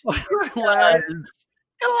 Spoiler alert.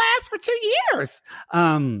 It'll last for 2 years.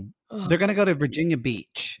 They're gonna go to Virginia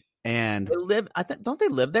Beach and they live. Don't they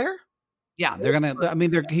live there? Yeah, they're gonna. I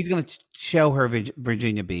mean, he's gonna show her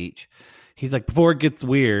Virginia Beach. He's like, before it gets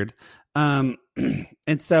weird. And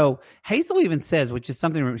so Hazel even says, which is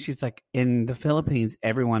something, she's like, in the Philippines,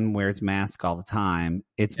 everyone wears masks all the time.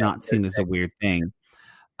 It's not seen as a weird thing.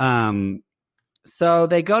 So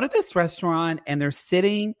they go to this restaurant and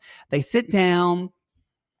they sit down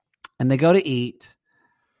and they go to eat.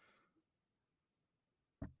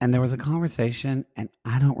 And there was a conversation, and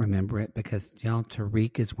I don't remember it because, y'all,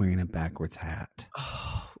 Tariq is wearing a backwards hat.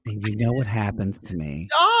 And you know what happens to me.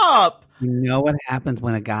 Stop! You know what happens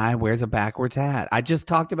when a guy wears a backwards hat. I just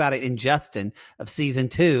talked about it in Justin of season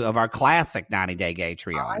 2 of our classic 90-Day Gay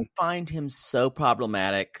Trio. I find him so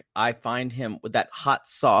problematic. I find him with that hot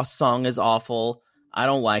sauce song is awful. I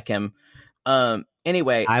don't like him.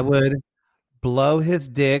 Anyway, I would blow his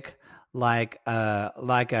dick like a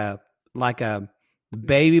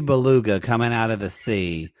baby beluga coming out of the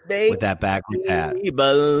sea with that backwards hat.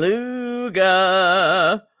 Beluga.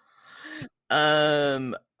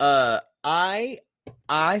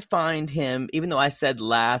 I find him, even though I said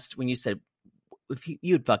last when you said if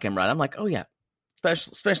you'd fuck him right, I'm like, oh yeah,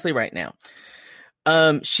 especially right now.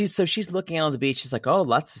 She's looking out on the beach. She's like, oh,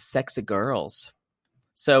 lots of sexy girls.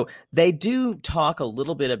 So they do talk a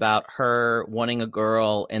little bit about her wanting a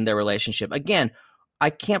girl in their relationship. Again, I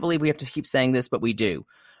can't believe we have to keep saying this, but we do.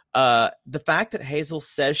 The fact that Hazel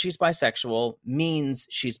says she's bisexual means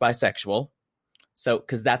she's bisexual. So,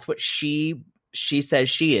 because that's what she says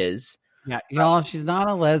she is. Yeah, y'all, she's not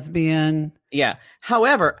a lesbian. Yeah.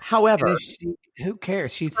 However, who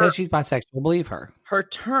cares? She says she's bisexual. Believe her. Her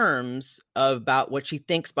terms about what she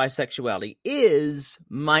thinks bisexuality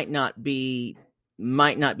might not be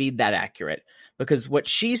that accurate. Because what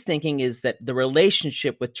she's thinking is that the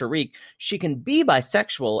relationship with Tariq, she can be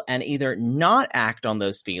bisexual and either not act on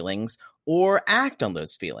those feelings or act on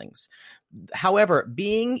those feelings. However,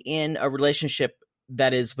 being in a relationship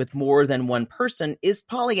that is with more than one person is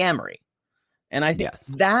polyamory. And I think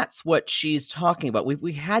that's what she's talking about.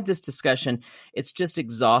 We had this discussion. It's just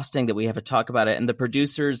exhausting that we have to talk about it. And the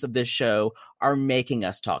producers of this show are making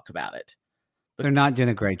us talk about it. They're not doing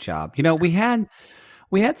a great job. We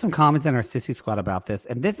had some comments in our Sissy Squad about this,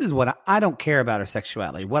 and this is what I don't care about her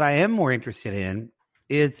sexuality. What I am more interested in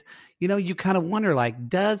is, you kind of wonder, like,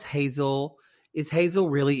 is Hazel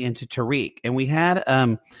really into Tariq? And we had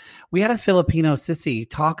a Filipino sissy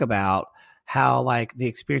talk about how, like, the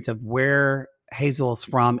experience of where Hazel's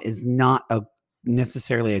from is not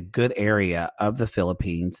necessarily a good area of the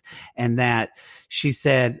Philippines, and that she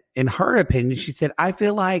said, in her opinion, I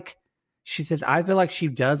feel like she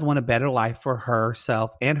does want a better life for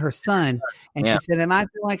herself and her son. And she said, and I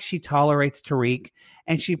feel like she tolerates Tariq,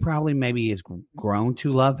 and she probably maybe has grown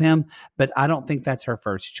to love him, but I don't think that's her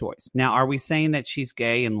first choice. Now, are we saying that she's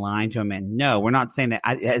gay and lying to a man? No, we're not saying that.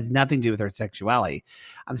 It has nothing to do with her sexuality.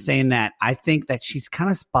 I'm saying that I think that she's kind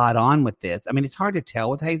of spot on with this. I mean, it's hard to tell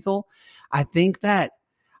with Hazel. I think that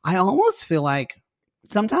I almost feel like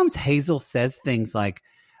sometimes Hazel says things like,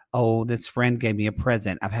 oh, this friend gave me a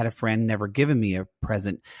present. I've had a friend never given me a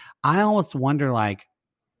present. I almost wonder, like,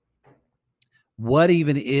 what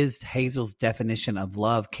even is Hazel's definition of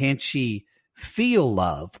love? Can she feel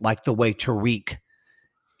love like the way Tariq,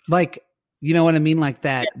 like, you know what I mean? Like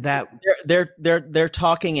that, they're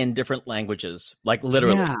talking in different languages, like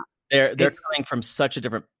literally. Yeah. They're coming from such a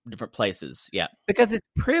different places. Yeah. Because it's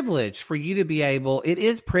privilege for you to be able, it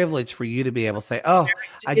is privilege for you to be able to say, oh,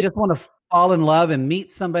 I just want to fall in love and meet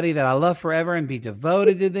somebody that I love forever and be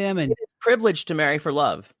devoted to them. And it's privilege to marry for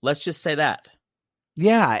love. Let's just say that.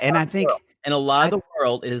 Yeah. And I think in a lot of the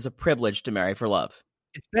world, it is a privilege to marry for love.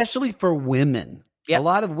 Especially for women. Yep. A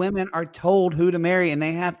lot of women are told who to marry and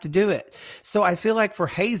they have to do it. So I feel like for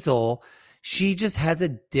Hazel, she just has a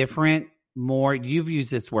different, more, you've used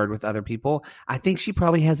this word with other people. I think she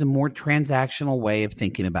probably has a more transactional way of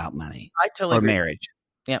thinking about money. I totally agree. Marriage.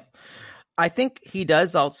 Yeah. I think he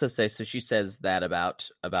does also say, so she says that about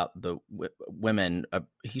the women,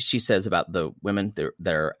 she says about the women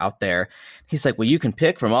that are out there. He's like, well, you can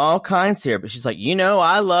pick from all kinds here. But she's like,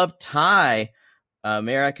 I love Ty.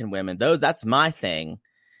 American women. That's my thing.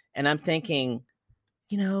 And I'm thinking,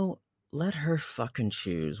 let her fucking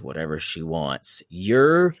choose whatever she wants.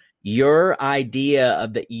 Your idea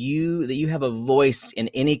of that you have a voice in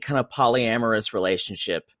any kind of polyamorous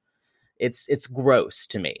relationship, it's gross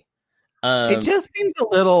to me. It just seems a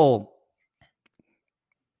little.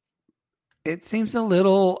 It seems a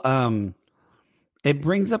little. It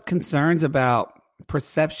brings up concerns about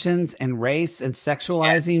perceptions and race and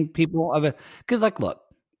sexualizing people of it. Because, look,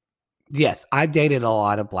 yes, I've dated a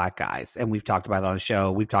lot of black guys, and we've talked about it on the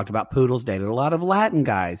show. We've talked about Poodles, dated a lot of Latin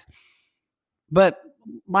guys. But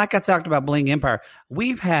like I talked about Bling Empire,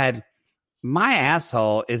 my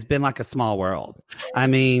asshole has been like a small world. I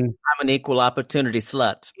mean, I'm an equal opportunity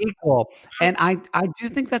slut. Equal. And I do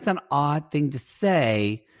think that's an odd thing to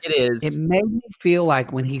say. It is. It made me feel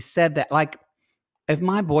like when he said that, if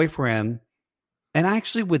my boyfriend, and I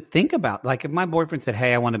actually would think about, if my boyfriend said,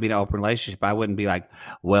 hey, I want to be in an open relationship, I wouldn't be like,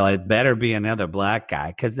 well, it better be another black guy.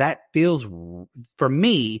 Because for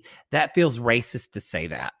me, that feels racist to say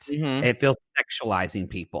that. Mm-hmm. It feels sexualizing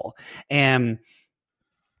people. And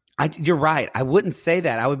you're right. I wouldn't say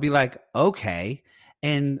that. I would be like, okay.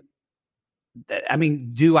 And I mean,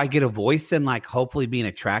 do I get a voice in hopefully being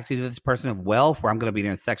attracted to this person of wealth where I'm going to be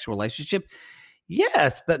in a sexual relationship?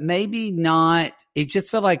 Yes, but maybe not. It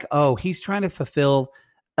just felt like, he's trying to fulfill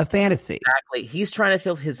a fantasy. Exactly. He's trying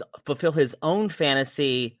to fulfill his own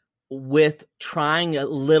fantasy with trying a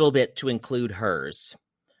little bit to include hers.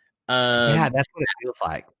 Yeah, that's what it feels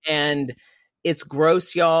like. And it's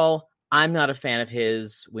gross, y'all. I'm not a fan of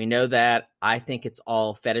his. We know that. I think it's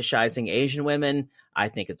all fetishizing Asian women. I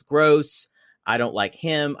think it's gross. I don't like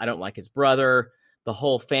him. I don't like his brother. The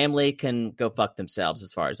whole family can go fuck themselves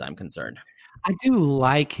as far as I'm concerned. I do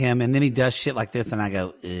like him, and then he does shit like this, and I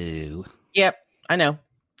go, ooh. Yep, I know.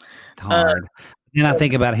 It's hard. Then I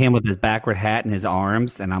think about him with his backward hat and his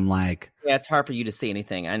arms, and I'm like... Yeah, it's hard for you to see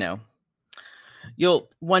anything, I know.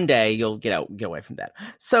 One day, you'll get away from that.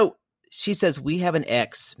 So, she says, we have an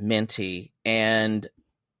ex, Minty, and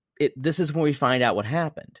this is when we find out what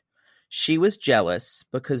happened. She was jealous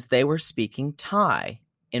because they were speaking Thai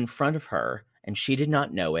in front of her, and she did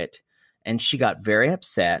not know it, and she got very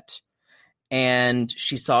upset. And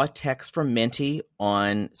she saw a text from Minty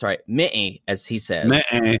Minty, as he said.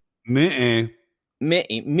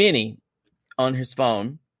 Minty on his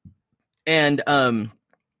phone. And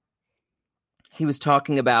he was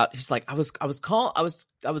talking about, he's like, I was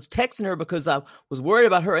texting her because I was worried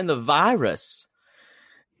about her and the virus.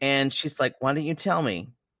 And she's like, why didn't you tell me?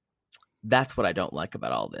 That's what I don't like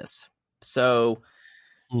about all this. So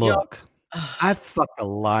look, I've fucked a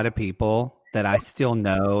lot of people that I still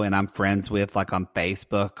know and I'm friends with, on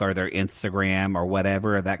Facebook or their Instagram or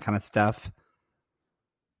whatever, that kind of stuff.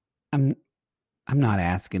 I'm not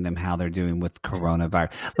asking them how they're doing with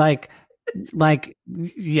coronavirus.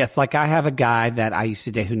 Yes, I have a guy that I used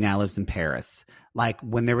to date who now lives in Paris.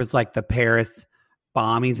 When there was the Paris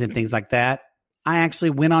bombings and things like that, I actually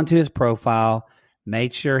went onto his profile,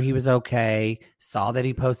 made sure he was okay, saw that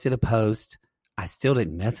he posted a post. I still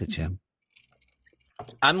didn't message him.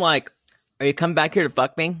 I'm like, are you coming back here to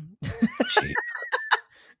fuck me?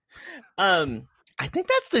 I think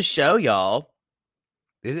that's the show, y'all.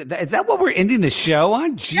 Is that what we're ending the show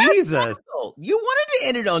on? Jesus. Yes, you wanted to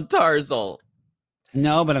end it on Tarzal.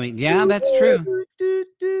 No, but I mean, yeah, that's true.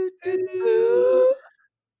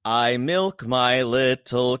 I milk my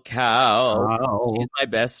little cow. She's my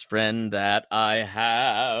best friend that I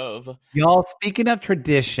have. Y'all, speaking of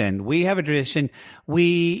tradition, we have a tradition. We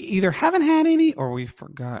either haven't had any or we've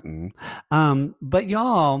forgotten. But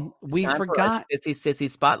y'all, we forgot. Sissy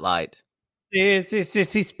Spotlight.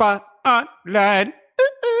 Sissy Spotlight.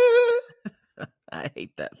 I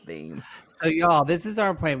hate that theme. So, y'all, this is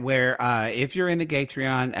our point where if you're in the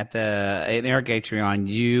Gatreon in our Gatreon,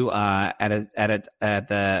 you at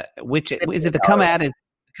the which is it the come at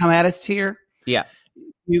us tier? Yeah,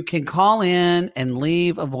 you can call in and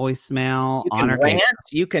leave a voicemail on our Gatreon.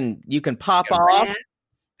 You can pop off. Rant.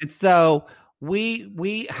 And so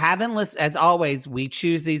we haven't listened. As always, we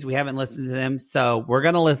choose these. We haven't listened to them, so we're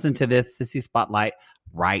gonna listen to this Sissy Spotlight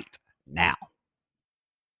right now.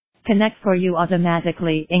 Connect for you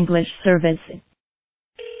automatically. English service.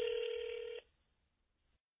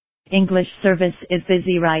 English service is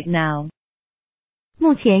busy right now.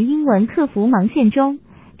 目前英文客服忙线中，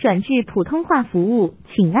转至普通话服务，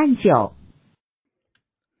请按9。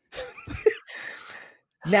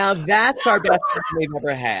Now that's our best we've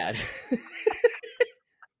ever had.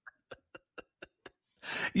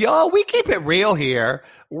 Y'all, we keep it real here.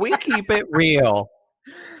 We keep it real.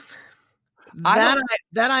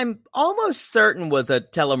 That I'm almost certain was a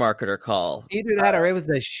telemarketer call. Either that or it was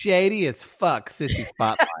the shady as fuck Sissy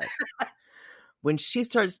Spotlight. When she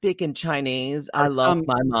started speaking Chinese, I lost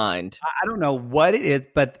my mind. I don't know what it is,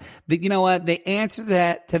 but you know what? The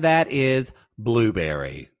answer to that is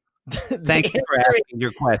blueberry. Thank you for asking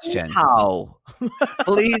your question. How?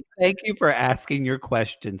 Please, thank you for asking your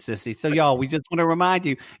question, Sissy. So, y'all, we just want to remind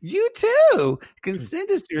you, you too can send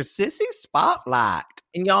us your Sissy Spotlight.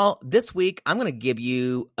 And y'all, this week, I'm going to give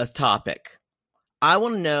you a topic. I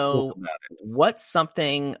want to know what's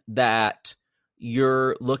something that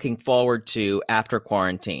you're looking forward to after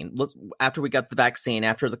quarantine, after we got the vaccine,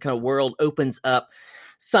 after the kind of world opens up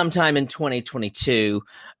sometime in 2022,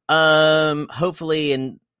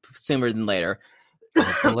 hopefully sooner than later.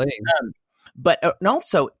 But and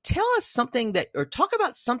also tell us something or talk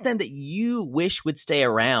about something that you wish would stay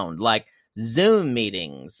around, like Zoom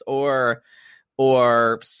meetings or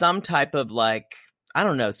some type of like, I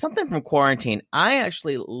don't know, something from quarantine.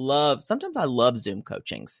 Sometimes I love Zoom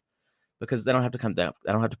coachings because they don't have to come down.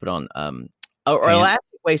 I don't have to put on or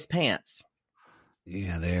elastic waist pants.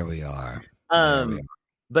 Yeah, there we are.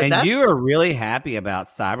 But you are really happy about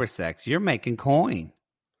cybersex. You're making coin.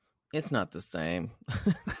 It's not the same.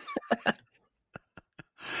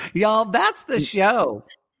 Y'all, that's the show.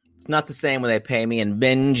 It's not the same when they pay me in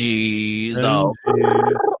Benjis.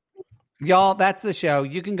 Y'all, that's the show.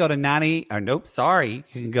 You can go to You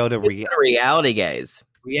can go to Reality Gaze.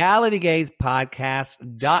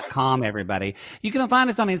 RealityGazePodcast.com, everybody. You can find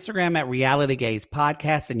us on Instagram at Reality Gaze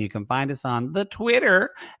Podcast, and you can find us on the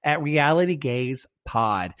Twitter at Reality Gaze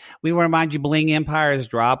Pod. We want to remind you, Bling Empires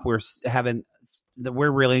drop. We're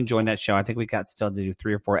really enjoying that show. I think we got still to do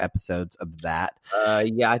 3 or 4 episodes of that.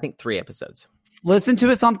 Yeah, I think 3 episodes. Listen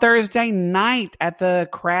to us on Thursday night at the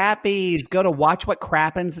Crappies. Go to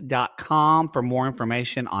watchwhatcrappens.com for more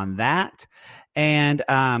information on that. And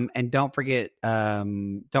don't forget to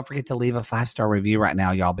leave a 5-star review right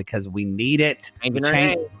now, y'all, because we need it.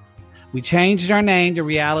 We changed our name to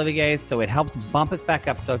Reality Gaze, so it helps bump us back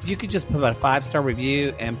up. So if you could just put a 5-star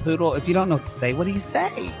review, and Poodle, if you don't know what to say, what do you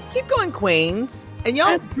say? Keep going, Queens. And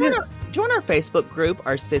y'all join our Facebook group,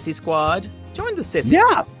 our Sissy Squad. Join the Sissy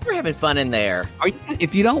Squad. We're having fun in there.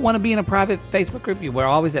 If you don't want to be in a private Facebook group, we're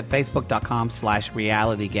always at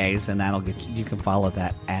facebook.com/realitygaze, and you can follow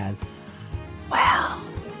that as well.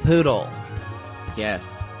 Poodle.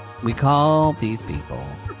 Yes. We call these people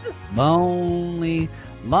lonely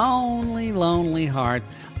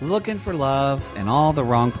hearts looking for love in all the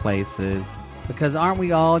wrong places. Because aren't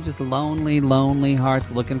we all just lonely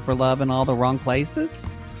hearts looking for love in all the wrong places?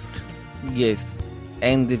 Yes.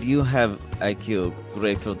 And if you have IQ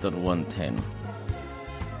greater than 110,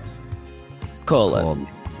 call us.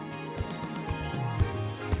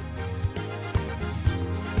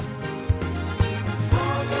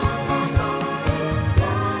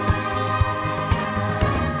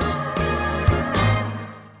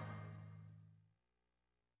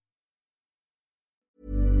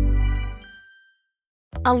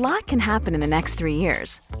 A lot can happen in the next 3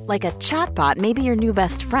 years. Like a chatbot may be your new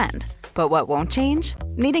best friend. But what won't change?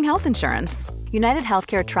 Needing health insurance. United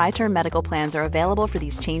Healthcare Tri-Term Medical Plans are available for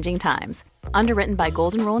these changing times. Underwritten by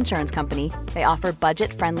Golden Rule Insurance Company, they offer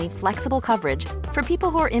budget-friendly, flexible coverage for people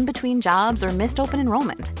who are in between jobs or missed open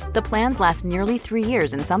enrollment. The plans last nearly 3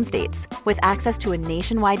 years in some states, with access to a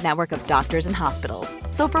nationwide network of doctors and hospitals.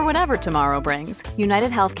 So for whatever tomorrow brings,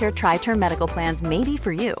 United Healthcare Tri-Term Medical Plans may be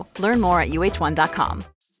for you. Learn more at uh1.com.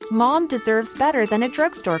 Mom deserves better than a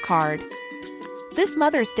drugstore card. This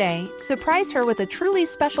Mother's Day, surprise her with a truly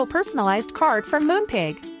special personalized card from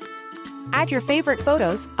Moonpig. Add your favorite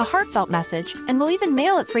photos, a heartfelt message, and we'll even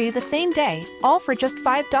mail it for you the same day, all for just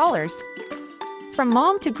 $5. From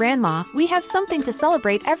mom to grandma, we have something to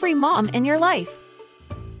celebrate every mom in your life.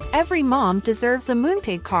 Every mom deserves a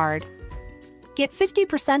Moonpig card. Get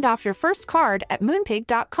 50% off your first card at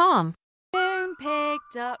Moonpig.com.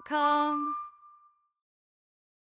 Moonpig.com